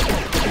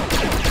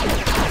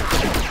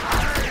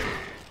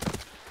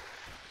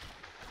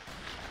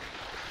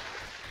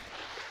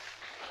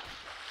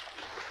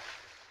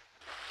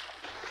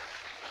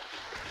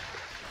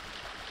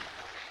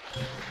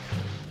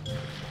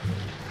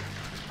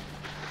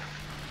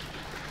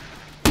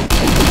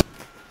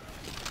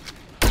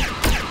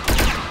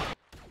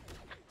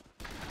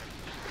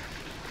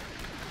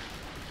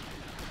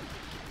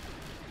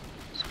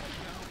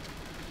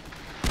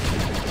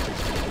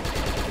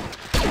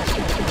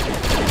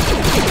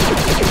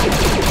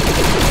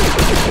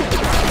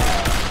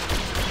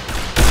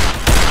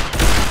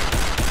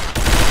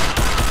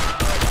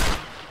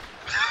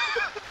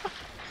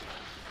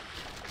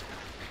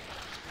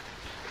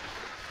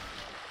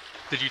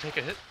 Did you take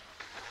a hit?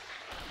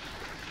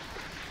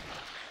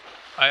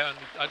 I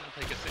didn't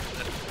take a single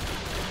hit.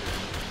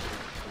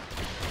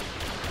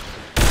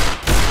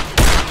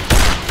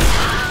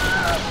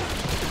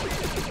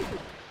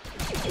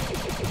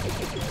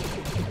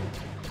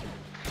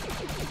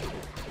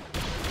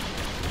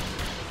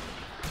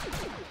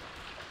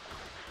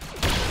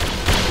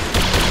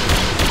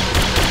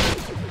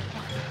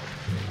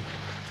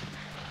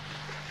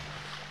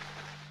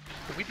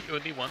 Are we the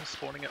only ones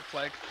spawning at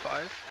flag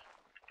 5?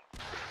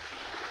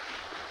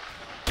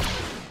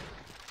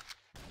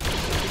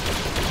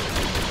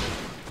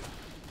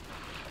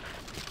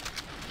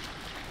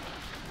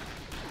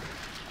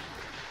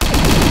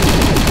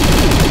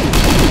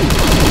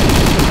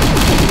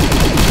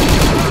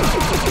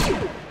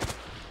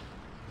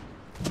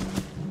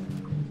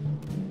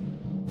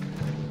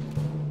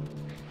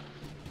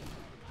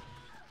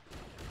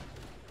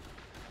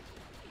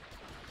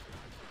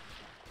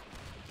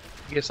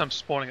 I guess I'm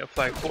spawning at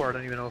flag 4. I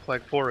don't even know what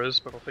flag 4 is,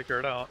 but I'll figure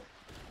it out.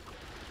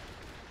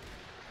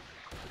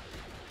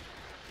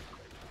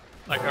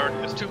 Like,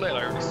 it's too late.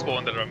 I already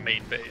spawned at our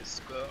main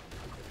base, but...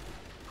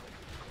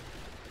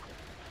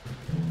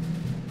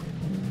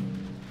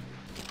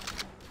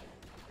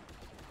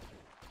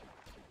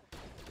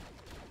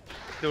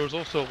 There was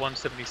also a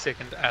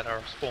 172nd at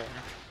our spawn.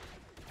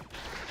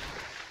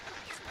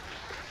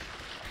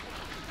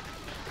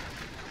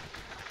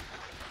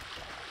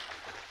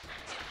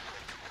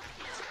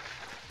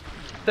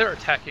 They're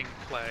attacking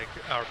flag,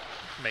 our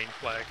main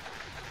flag.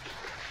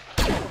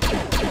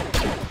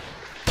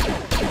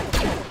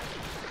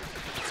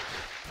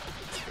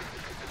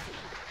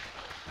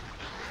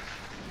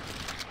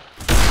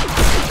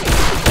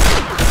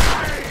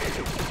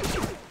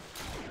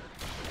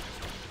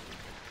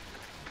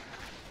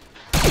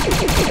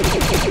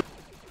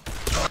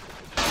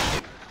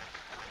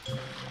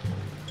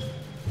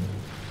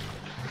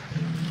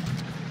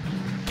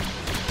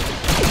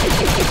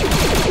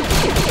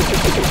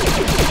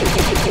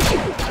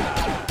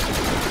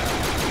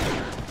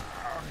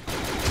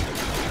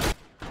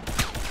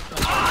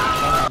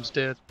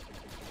 Dead.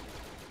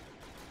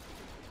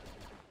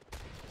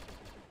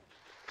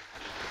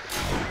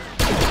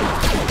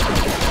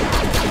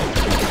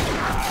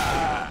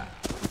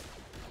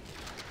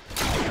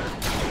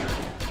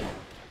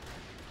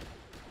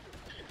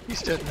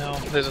 He's dead now.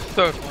 There's a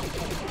third one.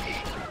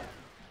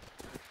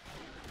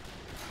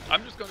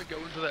 I'm just gonna go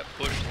into that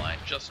bush line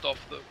just off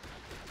the...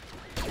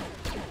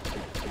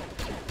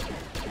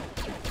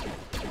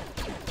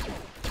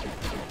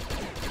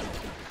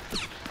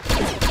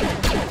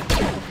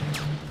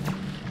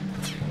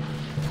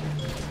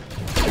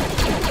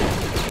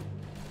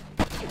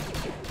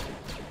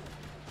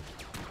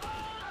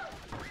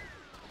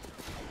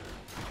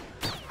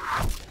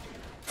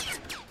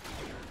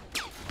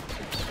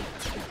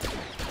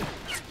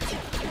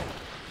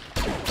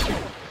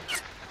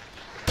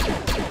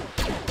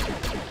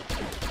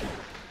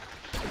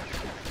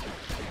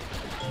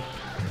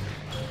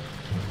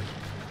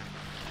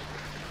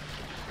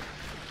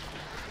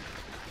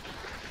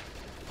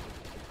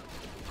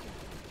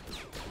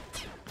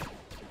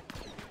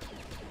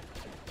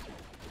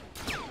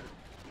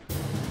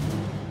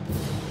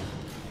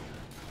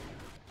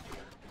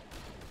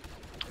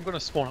 I'm gonna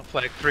spawn at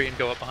flag 3 and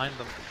go up behind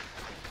them.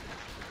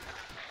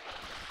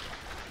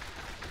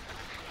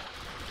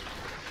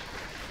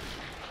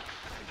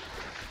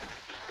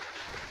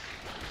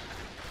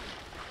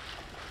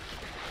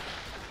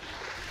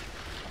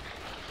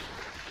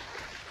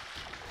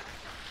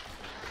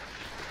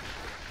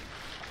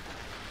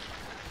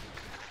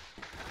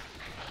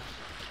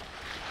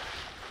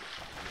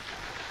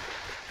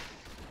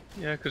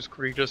 Yeah, because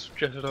Gree just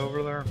jetted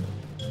over there.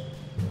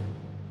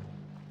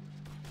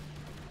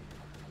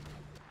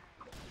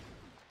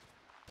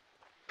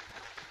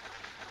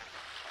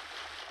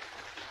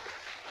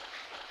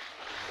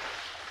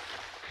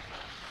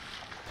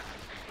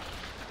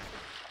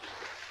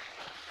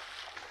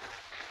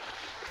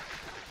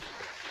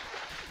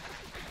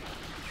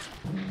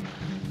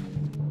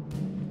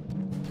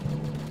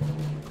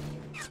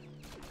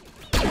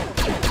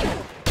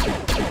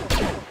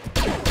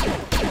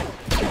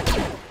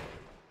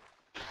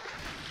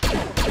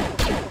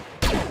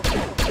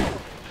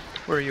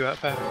 Where are you at,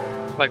 Pat?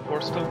 Like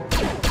Force still?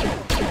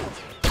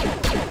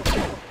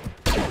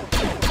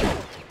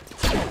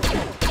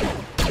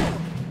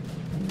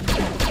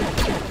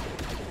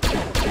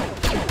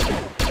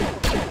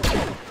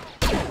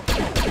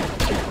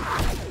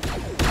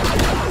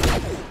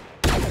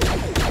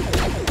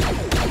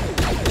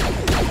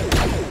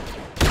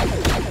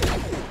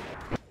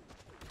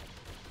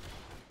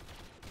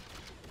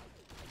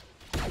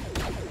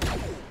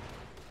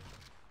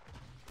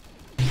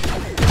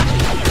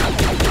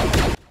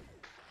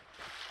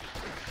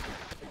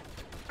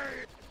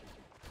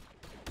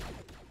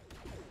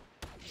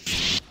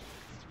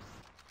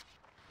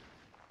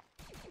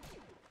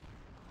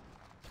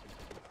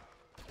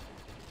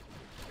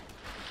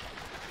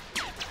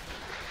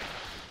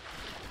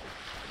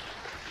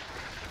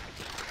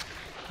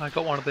 I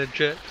got one of their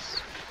jets.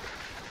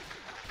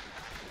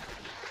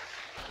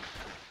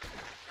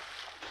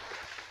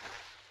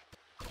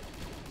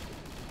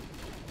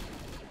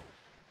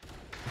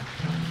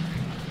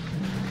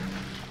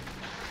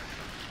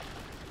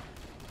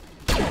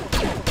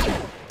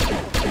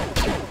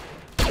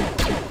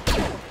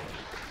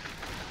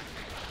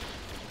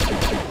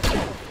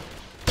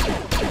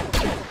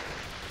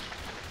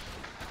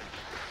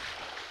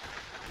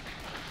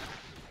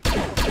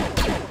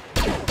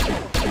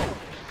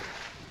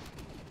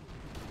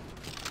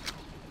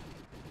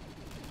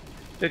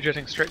 They're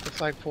jetting straight to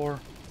flag 4.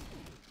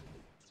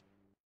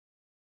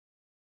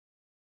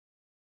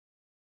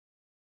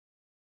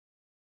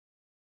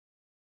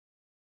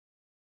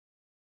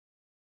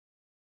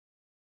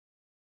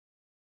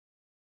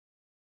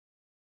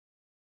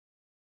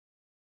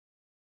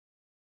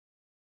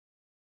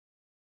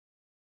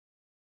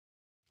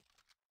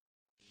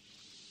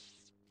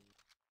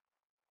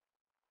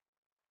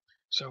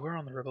 So we're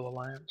on the Rebel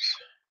Alliance.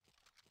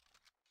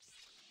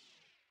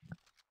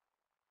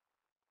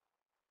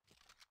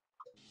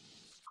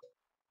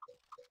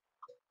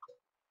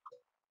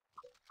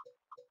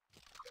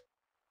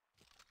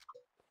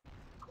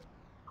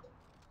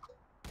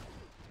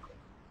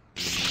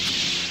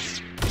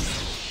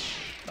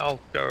 I'll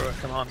go a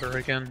commander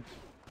again.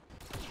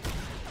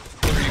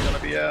 Where are you gonna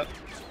be at?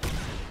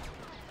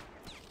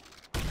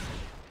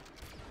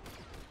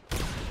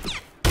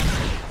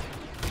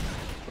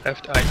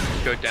 Left, I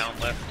can go down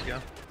left, yeah.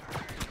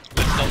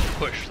 Let's not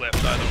push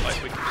left either,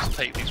 like we can just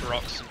take these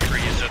rocks and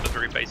trees at the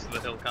very base of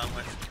the hill, can't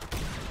we?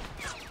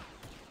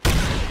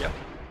 Yep.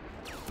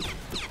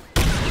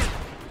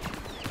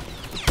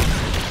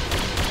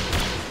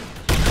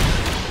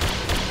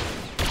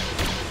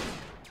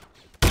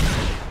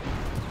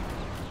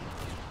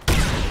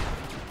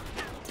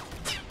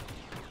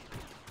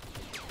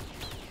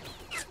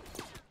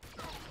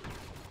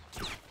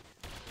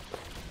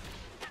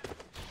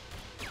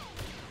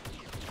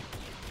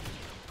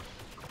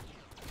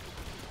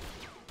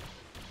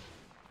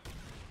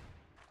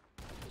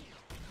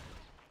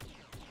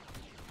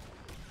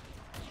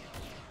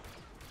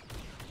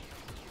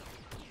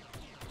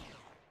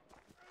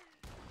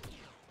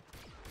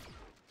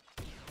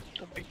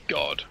 Oh my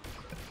god.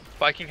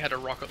 Viking had a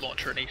rocket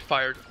launcher and he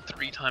fired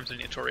 3 times in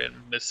the Itoria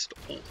and missed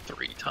all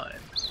 3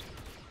 times.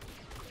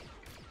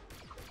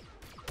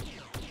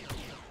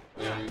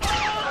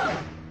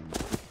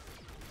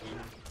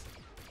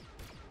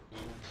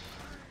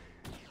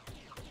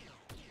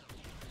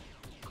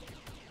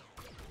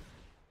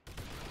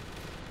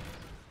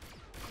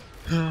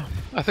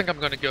 I think I'm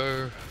gonna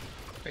go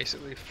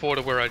basically forward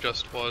to where I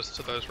just was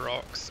to those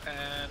rocks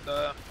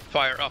and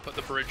fire up at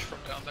the bridge from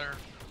down there.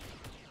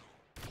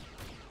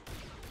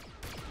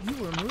 You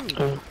were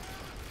moved.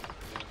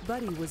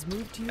 Buddy was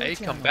moved to your Hey,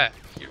 channel. come back.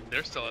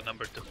 There's still a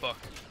number to fuck.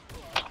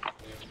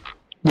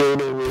 Yeah,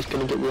 no, we're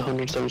gonna get the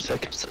 107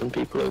 seconds to send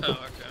people over. Oh,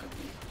 okay.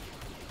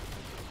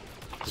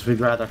 Because we'd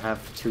rather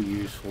have 2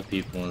 useful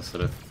people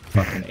instead of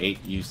fucking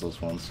 8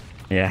 useless ones.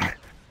 Yeah.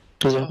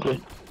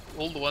 Exactly.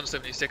 All the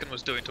 172nd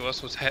was doing to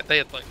us was they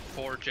had like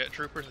 4 jet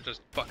troopers and just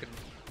fucking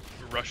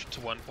rushed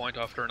to one point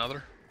after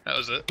another. That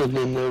was it. And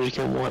then we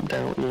can wipe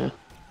out, yeah.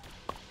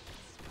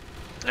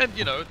 And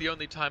you know, the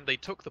only time they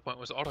took the point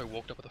was Otto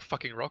walked up with a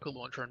fucking rocket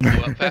launcher and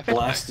blew up Fafnir.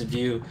 Blasted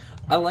you.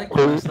 I like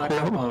when I snuck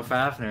up on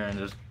Fafnir and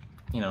just,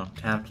 you know,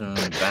 tapped him in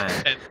the back.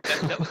 And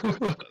that was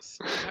both of us.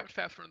 You tapped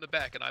Fafnir in the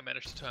back and I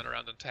managed to turn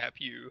around and tap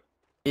you.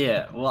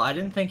 Yeah, well, I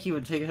didn't think he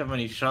would take that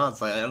many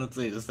shots. I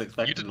honestly just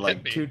expected didn't like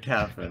hit me. 2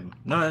 tap him.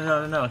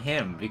 No,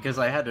 him, because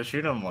I had to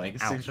shoot him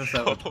like 6 or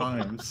 7 Ouch.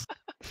 times.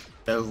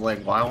 I was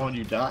like, why won't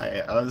you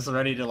die? I was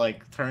ready to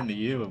like turn to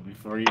you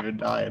before you even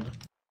died.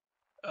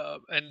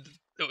 And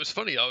it was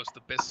funny, I was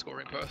the best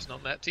scoring person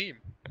on that team.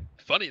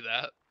 Funny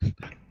that.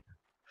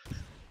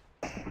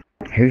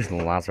 Who's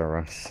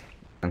Lazarus?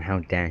 And how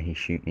dare he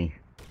shoot me?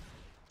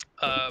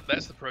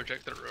 That's the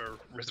project that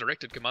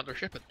resurrected Commander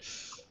Shepard.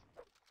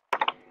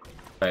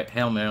 Alright,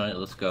 Hail Mary,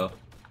 let's go.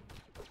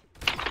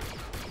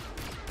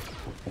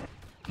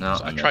 No,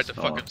 So I tried to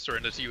fucking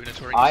surrender to you and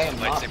it's already I am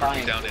not lightsaber me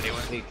dying down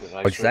anyway.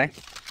 What'd you say?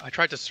 I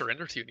tried to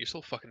surrender to you and you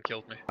still fucking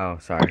killed me. Oh,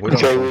 sorry. We don't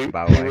talk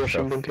about like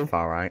stuff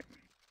far right.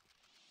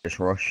 Just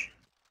rush.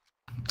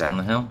 Down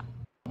the hill?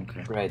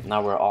 Okay. Right,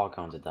 now we're all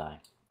going to die.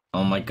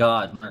 Oh my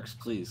god, Marks,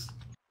 please.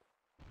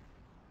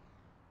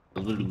 I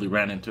literally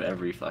ran into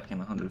every fucking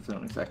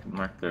 172nd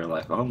mark. They're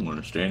like, oh, I'm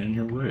gonna stand in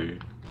your way.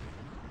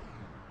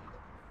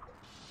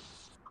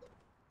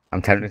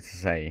 I'm tempted to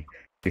say,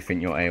 do you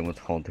think you're able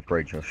to hold the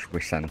bridge or should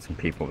we send some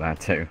people there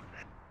too?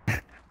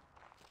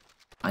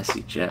 I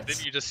see jets.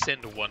 Didn't you just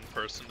send one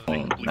person and Oh, they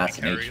completely that's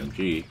an carry it?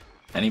 HMG.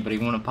 Anybody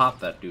want to pop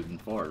that dude in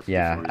force?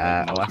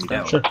 Yeah, Let's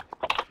down. Sure.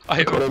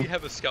 I only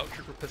have a scout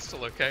trooper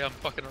pistol, okay? I'm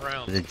fucking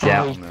around. There's a jet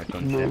on the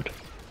gunship.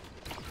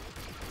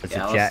 There's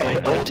Yeah, a jet let's in say,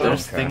 the there's bunker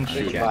things and a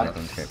shooting jet in the at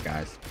us. gunship,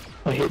 guys.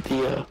 I hit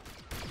the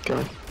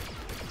guy.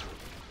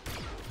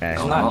 Okay,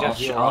 Oh, not I'll,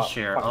 just you, I'll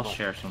fuck off.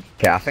 share some.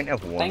 okay, I think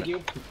they've won. Thank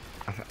you.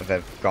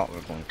 They've got the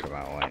bunker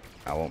about like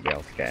I won't be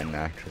able to get in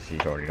there because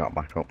he's already got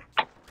back up.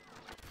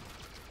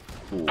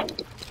 Ooh.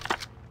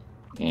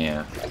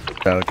 Yeah.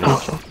 So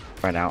just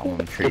spread out on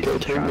the trees Okay,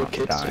 and try two not to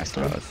kids die, I next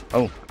time. suppose.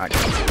 Oh,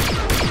 actually.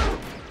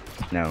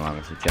 No, man,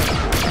 it's a jet.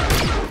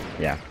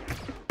 Yeah.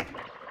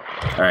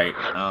 Alright,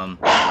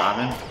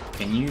 Robin,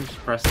 can you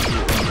press the people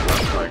on the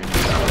left so I can do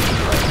that one on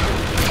the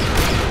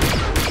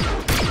right?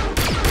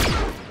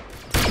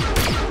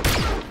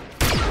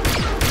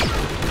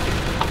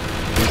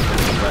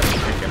 Let me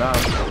pick it up.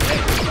 Okay,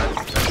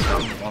 that's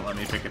dumb. Won't let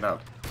me pick it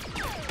up.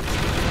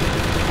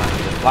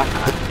 Black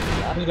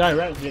The guy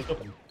ran to get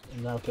open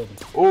and now killed him.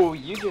 Oh,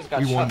 you just got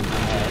We shot won. in the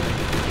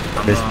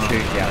head. There's I'm, two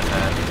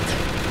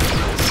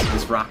jets.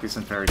 This rock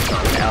isn't very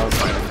strong. The L's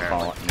Outside gonna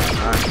apparently. fall. No,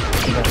 man.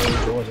 You know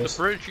where George The is.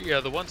 bridge, yeah,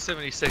 the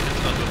 172nd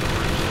under the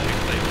bridge,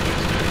 they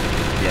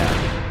always Yeah.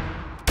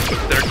 do.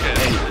 But their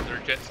jets, and their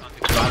jets on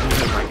the Robin,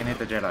 move, I can hit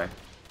the Jedi.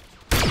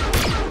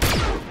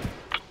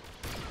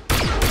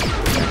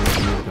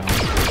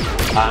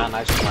 Ah,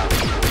 nice shot.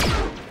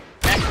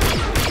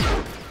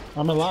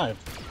 I'm alive.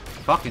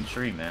 Fucking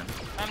tree, man.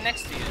 I'm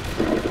next to you.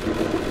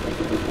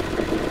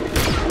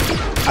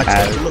 I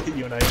tried to look at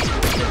you and I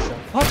instantly got headshot.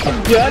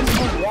 Fucking dead.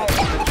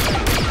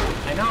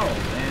 I know,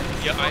 man.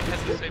 Yeah, I had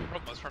the same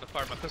problem. I was trying to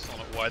fire my pistol on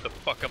it. Why the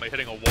fuck am I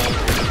hitting a wall?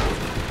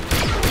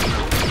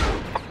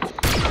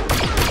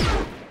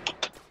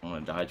 I'm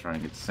gonna die trying to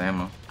get this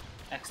ammo.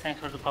 X, thanks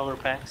for the power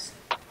packs.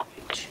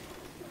 Bitch.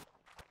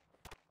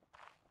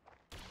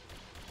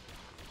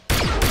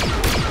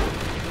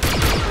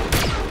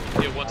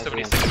 Yeah,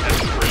 176 has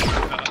the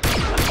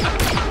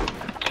bridge.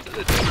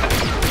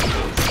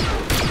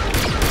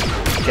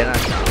 Jedi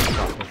down,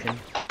 stop pushing.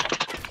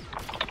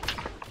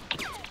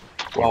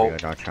 Well,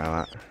 Maybe I'll try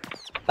that.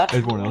 that's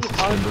Everyone else is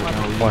hard stunned right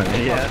to now. One,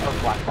 find yeah.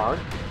 a black bar.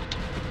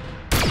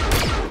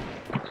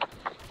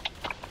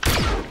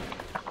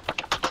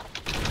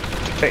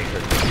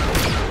 Picture.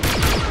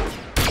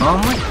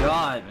 Oh my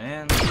god,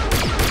 man.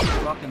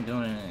 I'm fucking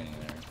doing anything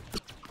there.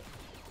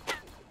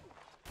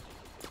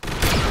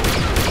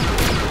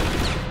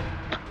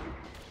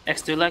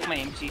 X, do you like my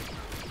MG?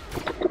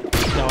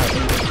 No, I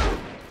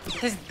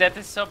hate That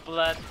is so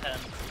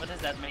blatant. What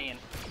does that mean?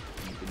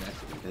 You can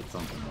actually hit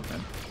something with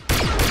him.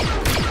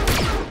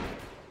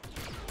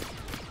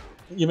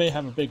 it. You may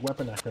have a big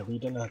weapon actor, but you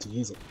don't know how to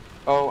use it.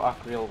 Oh,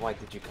 Akriel, why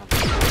did you come?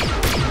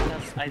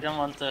 Because I don't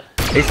want to.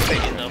 It's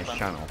picture Hand on this open.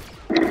 channel.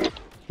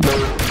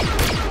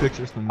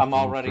 Pictures from I'm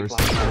already first.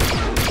 black bar.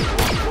 I need to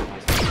walk for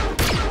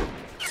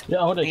myself. Yeah,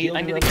 I would have I healed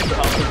need you to get up,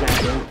 power but-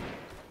 back.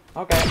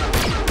 Okay.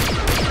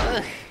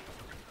 Ugh.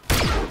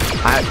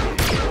 I actually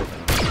did kill them.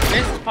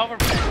 Where's this power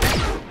pack? X,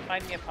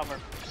 find me a power.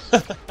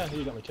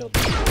 You got me killed.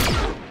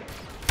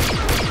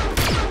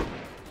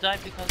 Died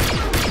because of.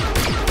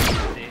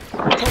 Oh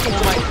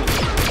my.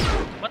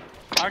 What?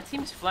 Our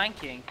team's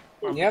flanking.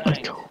 We're Yep.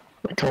 behind.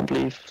 I can't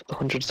believe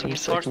 170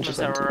 seconds Reinforcements just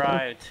have ended.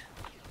 arrived.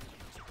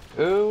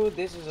 Oh,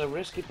 this is a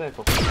risky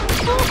pickle.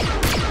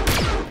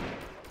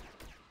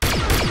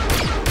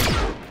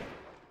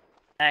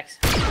 X.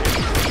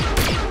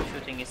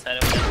 Shooting inside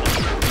of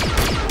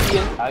that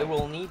Ian, I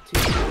will need to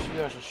use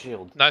you as a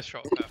shield. Nice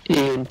shot.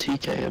 Ian,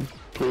 TKM,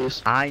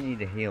 please. I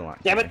need a heal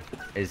actually. Damn it.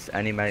 Is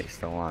any medic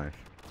still alive?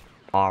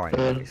 Are any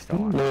medics still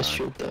alive? Nice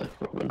shield there,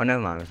 Robin. Oh no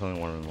man, there's only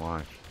one of them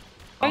alive.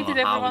 Why I don't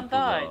did know how everyone we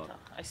pulled die? out.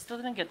 I still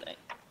didn't get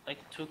like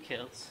 2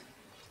 kills.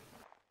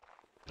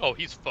 Oh,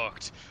 he's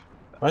fucked.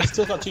 I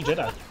still got 2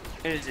 Jedi.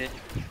 Where is it?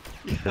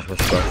 This was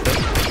supposed to.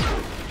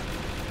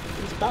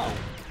 It's battle.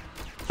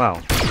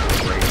 Well,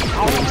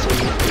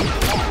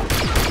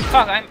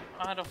 Fuck, I'm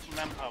out of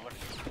manpower.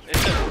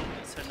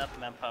 So not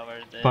manpower,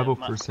 the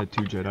 501st had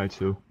 2 Jedi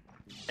too.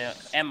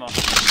 ammo.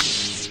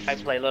 I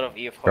play a lot of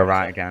EF4. go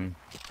right again.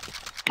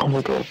 Oh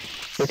my god.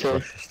 Okay.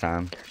 Rush this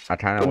time. I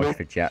kind of wish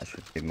the jets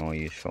would be more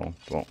useful,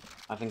 but...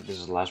 I think this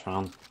is the last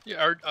round.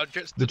 Yeah, our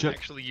jets didn't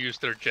actually use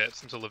their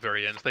jets until the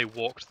very end. They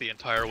walked the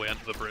entire way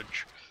under the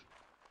bridge.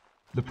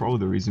 They're probably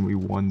the reason we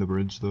won the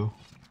bridge, though.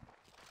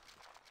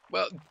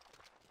 Well,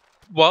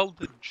 while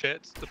the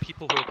jets, the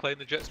people who were playing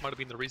the jets might have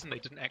been the reason they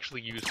didn't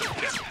actually use their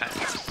jet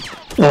packs.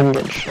 I'm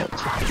getting shot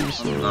to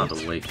pieces. I'm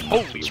not awake.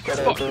 Holy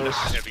fuck, that's a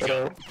heavy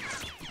gun.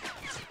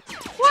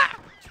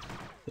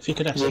 If he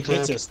could actually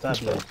hit us,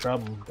 that'd be a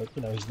problem, but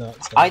you know, he's not.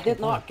 So I did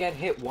not get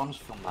hit once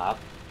from that.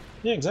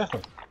 Yeah, exactly.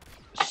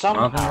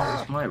 Somehow.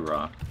 It's my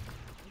rock.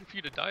 For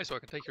you to die so I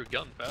can take your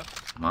gun,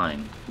 Beth.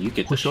 Mine. You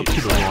get to Push shoot up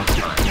to the rock.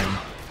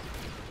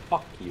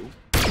 Fuck you.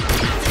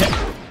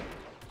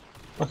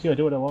 Fuck you, I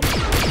do what I want.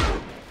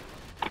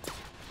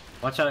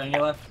 Watch out on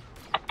your left.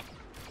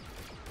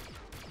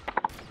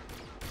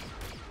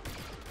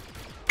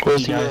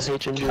 Where's You the guys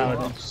HMG?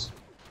 cowards.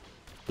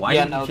 Why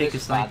Yeah, didn't no, you take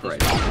this a is bad, sniper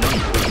this rifle? is No,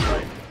 you put it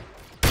right.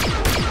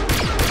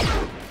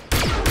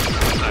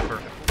 Sniper.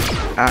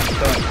 Ah,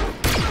 done.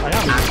 I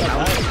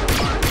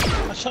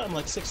am, I shot him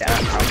like 6 Yeah,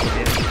 times. I'll put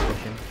in,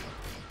 push him.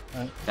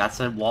 That's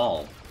a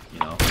wall, you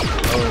know. Oh,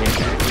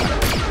 okay.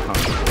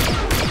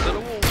 Is it a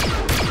wall?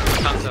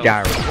 It's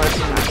Gary.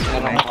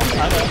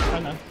 I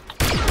know.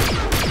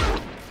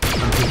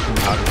 I'm pushing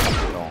out of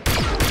the door.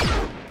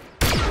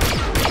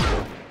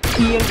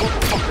 Ian, what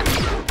the fuck?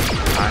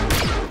 I'm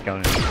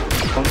going to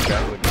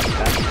bunker with my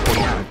best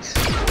points.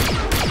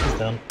 He's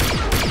done.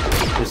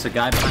 There's a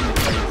guy behind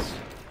the crates.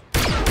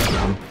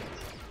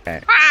 Okay.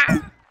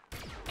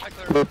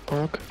 Red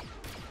park.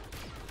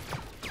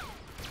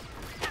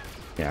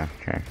 Yeah,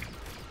 okay.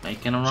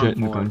 Making a run Jet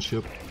in the for it.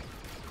 gunship.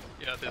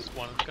 Yeah, there's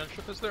one in the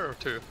gunship. Is there or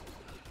two?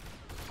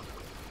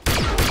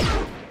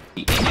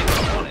 He in it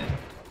or on it?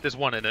 There's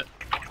one in it.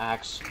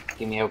 Axe,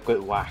 give me a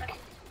good whack.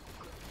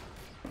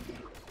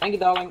 Thank you,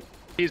 darling.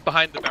 He's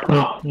behind the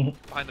barrel.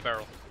 Behind the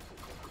barrel.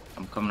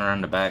 I'm coming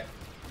around the back.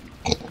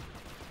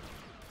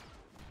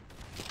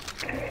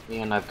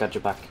 Ian, I've got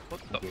your back.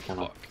 What the You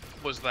cannot.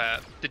 fuck was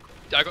that? Did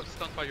I got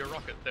stunned by your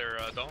rocket there,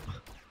 Dom?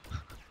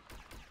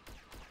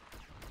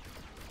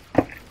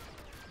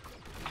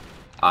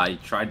 I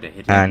tried to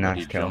hit him, but nice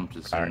he kill. jumped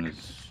as soon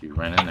as you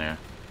ran in there.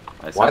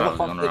 I Why said the I was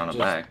fuck going did around the just-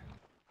 back.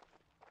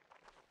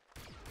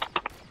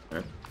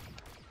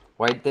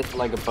 Why did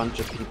like a bunch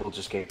of people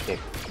just get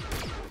kicked?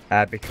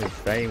 Because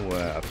they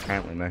were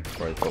apparently working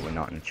for us, but we're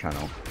not in the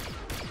channel.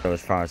 So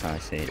as far as I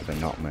see, they're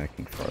not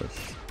working for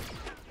us.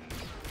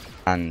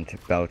 And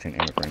Belgian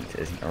immigrant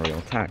isn't a real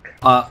tag.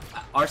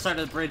 Our side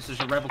of the bridge, there's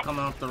a rebel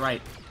coming up the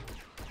right.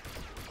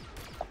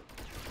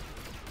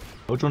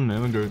 Belgian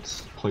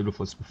immigrants played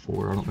with us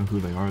before. I don't know who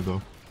they are,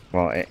 though.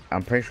 Well,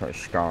 I'm pretty sure it's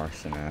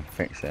Scarce and a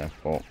Fixer,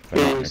 but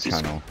they're not in the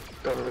channel.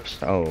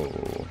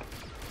 So...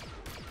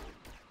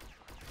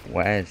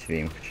 Where's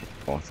the infantry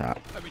support at?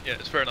 I mean, yeah,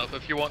 it's fair enough.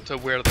 If you want to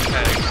wear the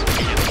tags,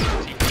 be in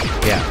the team.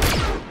 Yeah.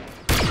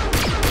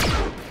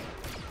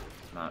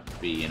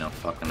 Not be, you know,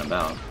 fucking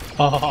about.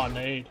 Oh,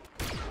 nade.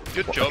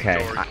 Good job, Okay,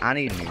 George. I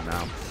need a new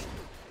mouse.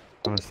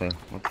 Honestly,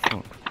 what the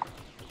fuck?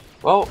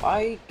 Well,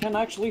 I can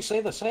actually say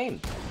the same.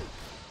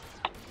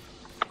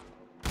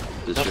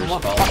 Does Doesn't your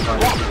want skull fucking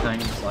part rock. of the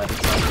thing slide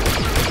itself?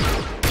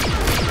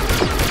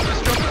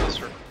 Nice job,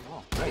 Alistair.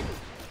 Oh, great.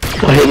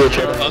 I hit the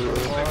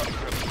Jedi.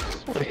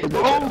 I hit the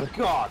Oh Jedi.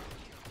 god!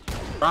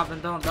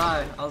 Robin, don't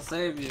die. I'll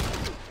save you.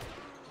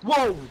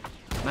 Whoa!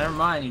 Never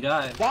mind, you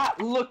died. That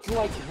looked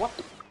like what?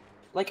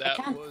 Like, That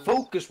I can't was-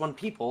 focus when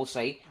people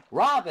say,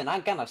 Robin,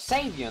 I'm gonna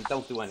save you, and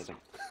don't do anything.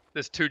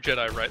 There's two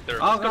Jedi right there.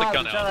 Oh He's got a god,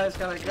 gun the out. Jedi's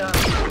got a gun.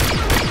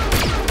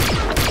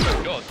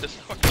 Oh god, this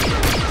fucking...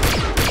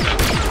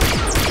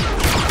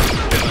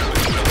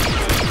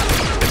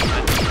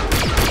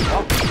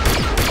 Oh,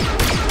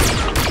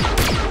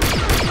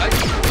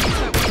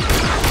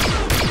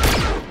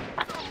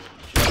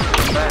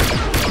 Come back. I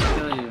just want to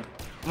kill you.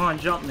 Come on,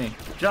 jump me.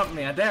 Jump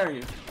me. I dare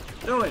you.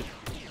 Do it.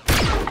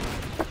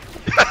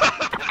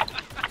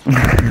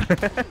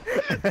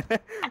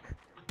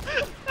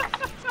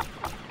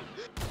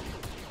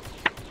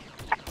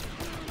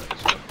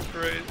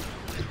 Great.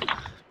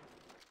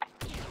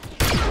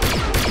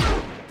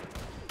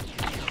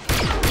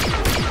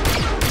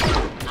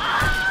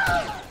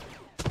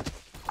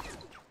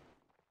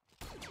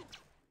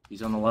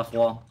 He's on the left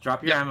wall.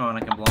 Drop your ammo and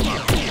I can blow him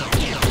up.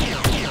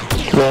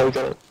 Yeah, we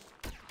got it.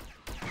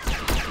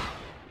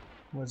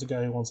 Where's the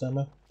guy who wants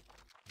ammo?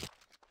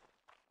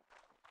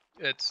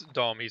 It's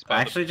Dom, he's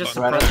by Actually, the just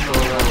button. right up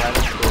door, right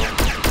up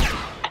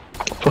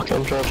door. Fuck it,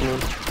 I'm charging him.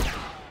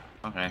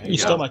 Okay, here You you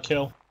stole go. my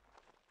kill.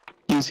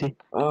 Easy.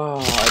 Oh,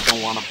 I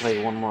don't want to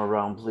play one more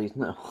round, please,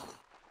 no.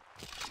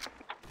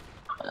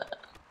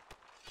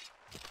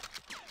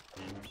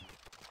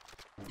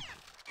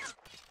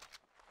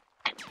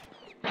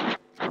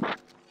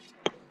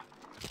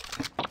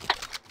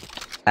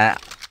 I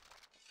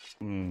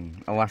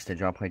last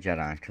did I'll play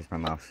Jedi because my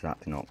mouse is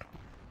acting up.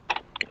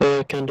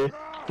 Can do.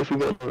 If we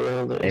get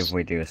around this. If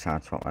we do a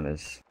side swap, that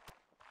is.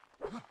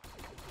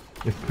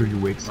 If Pooh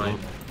wakes up.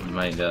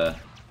 Might, I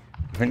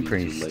think Be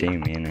pretty too late.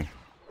 steamy, innit?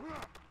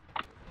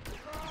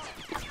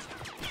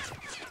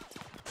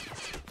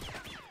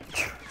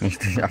 I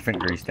think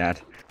Grease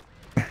dead.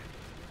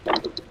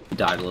 He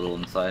died a little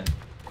inside.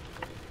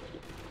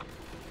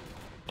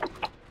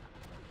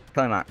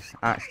 Kill him, Axe.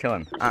 Axe, kill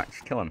him.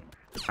 Axe, kill him.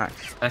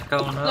 Axe. Echo,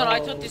 no. No, I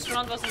thought this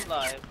round wasn't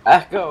live.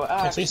 Echo,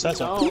 Yes, he says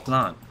so. It's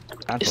not.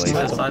 Can't It's believe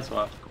not it. side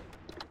swap.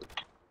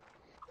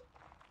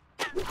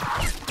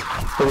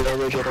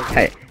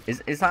 Hey,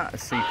 is that a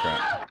secret?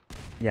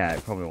 Yeah,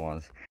 it probably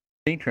was.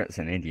 Secret's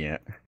an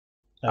idiot.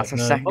 That's the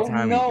second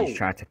time he's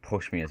tried to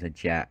push me as a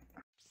jet.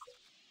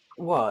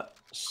 What?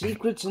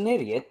 Secret's an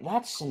idiot?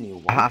 That's a new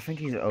one. I think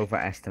he's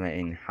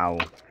overestimating how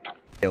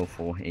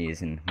skillful he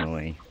is in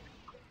melee.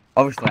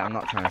 Obviously, I'm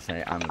not trying to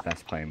say I'm the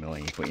best player in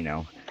melee, but you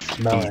know, he's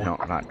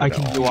not that good I at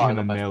can all. do him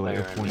in melee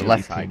if one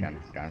Left side again,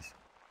 guys.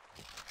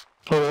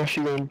 Oh,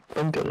 actually,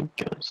 I'm going,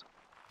 guys.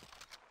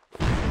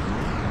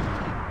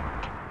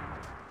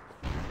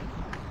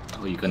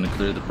 Oh, you gonna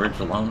clear the bridge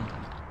alone?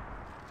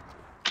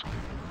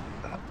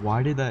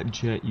 Why did that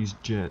jet use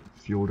jet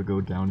fuel to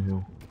go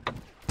downhill?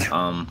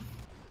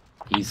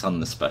 He's on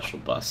the special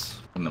bus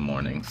in the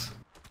mornings.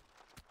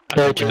 I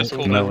think we just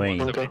called that Melee.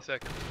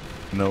 176.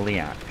 Melee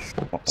axe.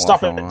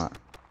 Stop it.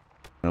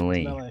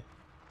 Melee. Melee.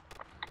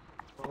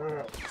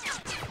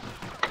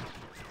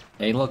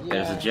 Hey, look,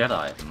 there's a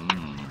Jedi.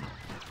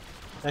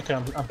 Okay,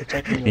 I'm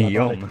protecting you.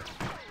 Yum.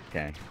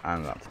 Okay,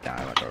 I'm about to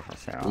die. I'll go for a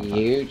second.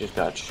 You just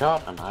got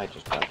shot, and I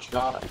just got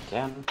shot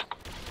again.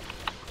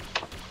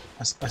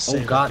 I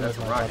saved God, that that's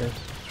with my right. body.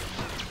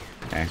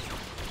 Okay.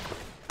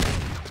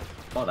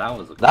 Oh, that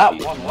was a That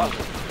good one piece. was.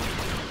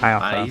 Hi,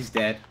 Alpha. He's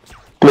dead.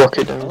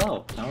 Rocket down.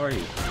 Hello, how are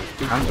you?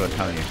 I'm good,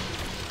 how are you?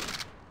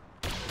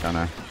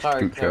 Gonna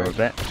Sorry, scoot you over a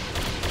bit.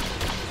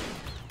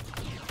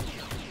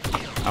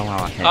 Oh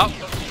wow, I hit Oh,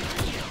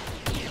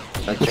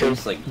 him. That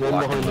tree's like One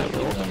blocking behind my that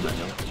view wall. on the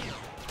hill.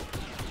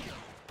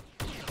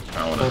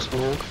 Oh, Nice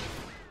whatever. walk.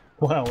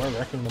 Wow, we're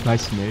wrecking them.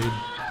 Nice nade.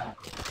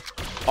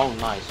 Oh,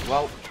 nice.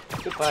 Well,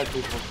 goodbye,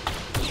 people.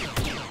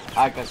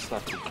 I got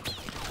stuck.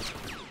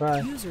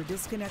 Bye. User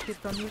disconnected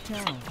from your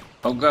channel.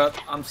 Oh god,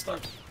 I'm stuck.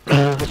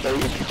 I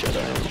baited the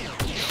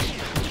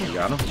Jedi. You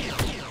got him?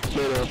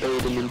 No, I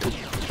baited him into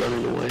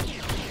running away.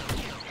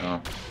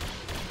 Oh.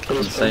 I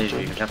Let's just say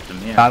jumped. you kept him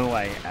By here. the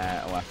way,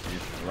 Alessa,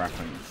 just for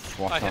reference, I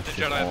SWAT hit off the is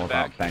Jedi in all the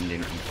about back. bending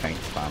and feint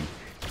spam.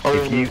 Oh,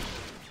 If yeah. you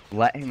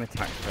let him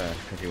attack first,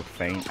 because he'll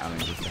feint and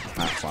then just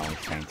attack while he's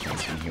feinting,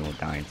 and he will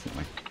die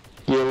instantly.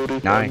 Yeah, we'll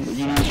do. Nice.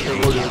 You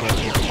kill the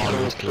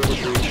bridge. Kill the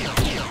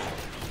bridge.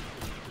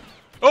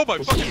 oh my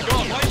fucking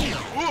god, why is he?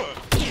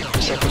 Whoa!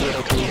 Second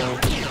Jedi coming down.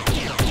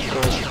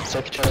 Guys,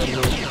 second Jedi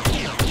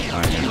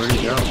move. Where'd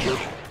he go?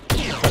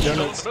 I don't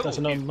know, that's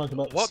another monkey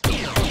box. What the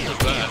fuck was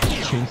that?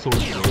 Chainsaw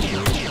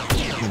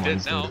is He's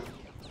dead now.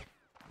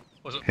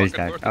 Was it Who's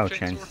fucking dead? worth Oh, the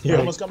chainsaw? Chainsaw. You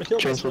almost got me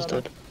killed. Chains was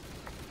dead.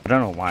 I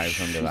don't know why he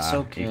was under It's that.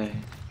 okay.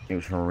 It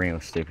was a real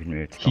stupid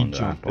move to go He under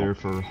that. jumped there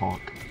for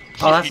Hawk.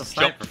 Oh, that's He a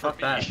sniper, jumped fuck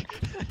for that. me.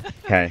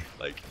 Okay,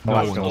 Like, No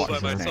I was one all by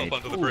watches that. myself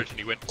under the bridge and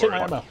he went Take for my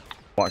it. ammo.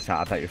 watch that,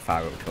 I bet you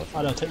fire up to us.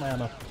 Oh no, take my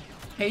ammo.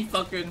 Hey,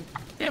 fucking,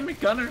 damn it,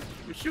 Gunner.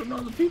 You're shooting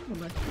all the people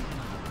now.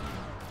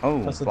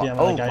 Oh, That's the but- DM of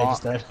oh, the guy who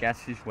just but died.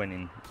 guess who's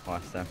winning,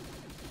 Lester?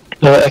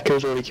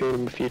 Echo's already killed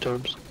him a few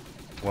times.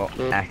 Well,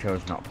 Yeah.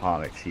 Echo's not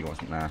part of it 'cause he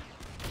wasn't there.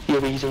 Yeah,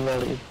 but he's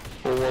invaluable.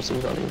 Or was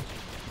invaluable.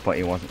 But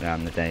he wasn't there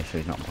on the day, so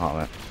he's not part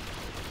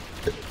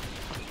of it.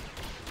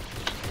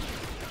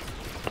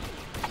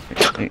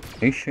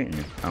 Who's shooting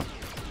him? Oh.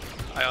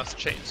 I asked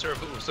Chainsaw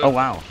if it was Oh,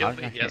 wow, kill how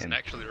did me. I He hit hasn't him?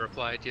 actually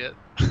replied yet.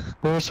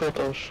 Where's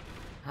Satosh?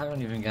 I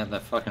haven't even got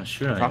that fucking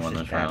shooter Frost anyone is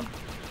this dead. round.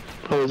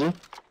 Oh, is he?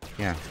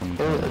 Yeah, someone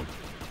Oh, killed yeah. him.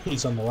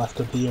 He's on the left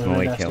of the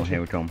Molly gas kill, station.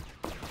 here we come.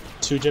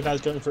 2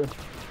 Jedi's going for him.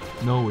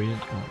 No, we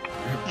didn't.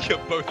 Yeah,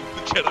 both of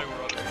the Jedi were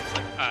on it. It's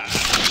like, ah.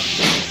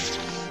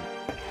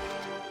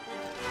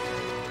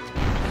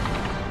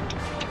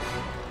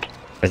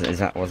 Is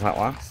that, was that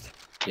last?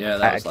 Yeah,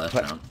 that was I- last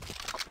but- round.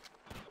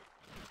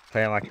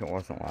 Play like it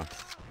wasn't last.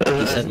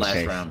 He said last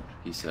Okay. round.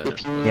 He said If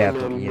it. you Yeah,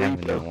 were but you never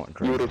know Reaper, what you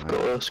drone would have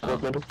got Oh, a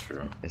squad medal.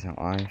 true. Is that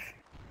live?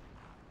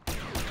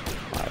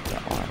 Live,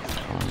 that live.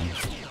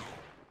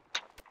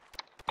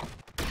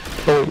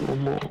 Oh, one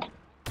more.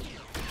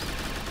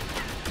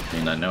 I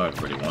mean, I know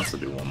everybody wants to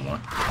do one more.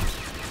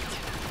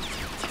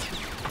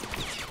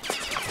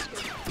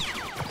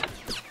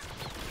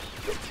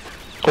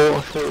 Oh,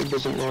 I thought it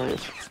wasn't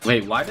live.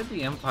 Wait, why did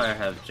the Empire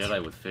have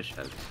Jedi with fish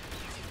heads?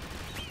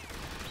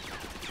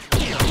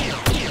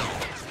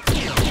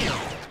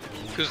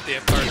 Because the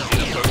Empire's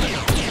seen a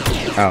Pokemon.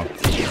 Oh.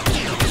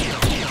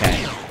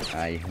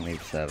 Okay. You can leave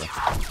the server.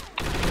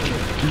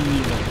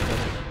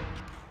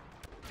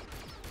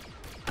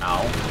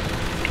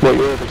 Ow. Well,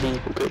 your other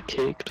people get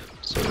kicked,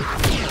 so...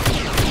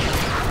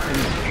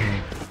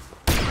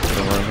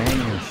 The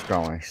remaining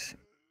strongest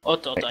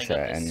Otto, I got Fixer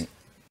this. and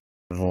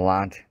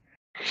Vlad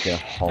the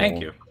whole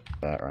Thank you.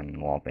 veteran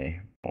lobby.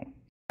 But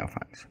no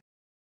thanks.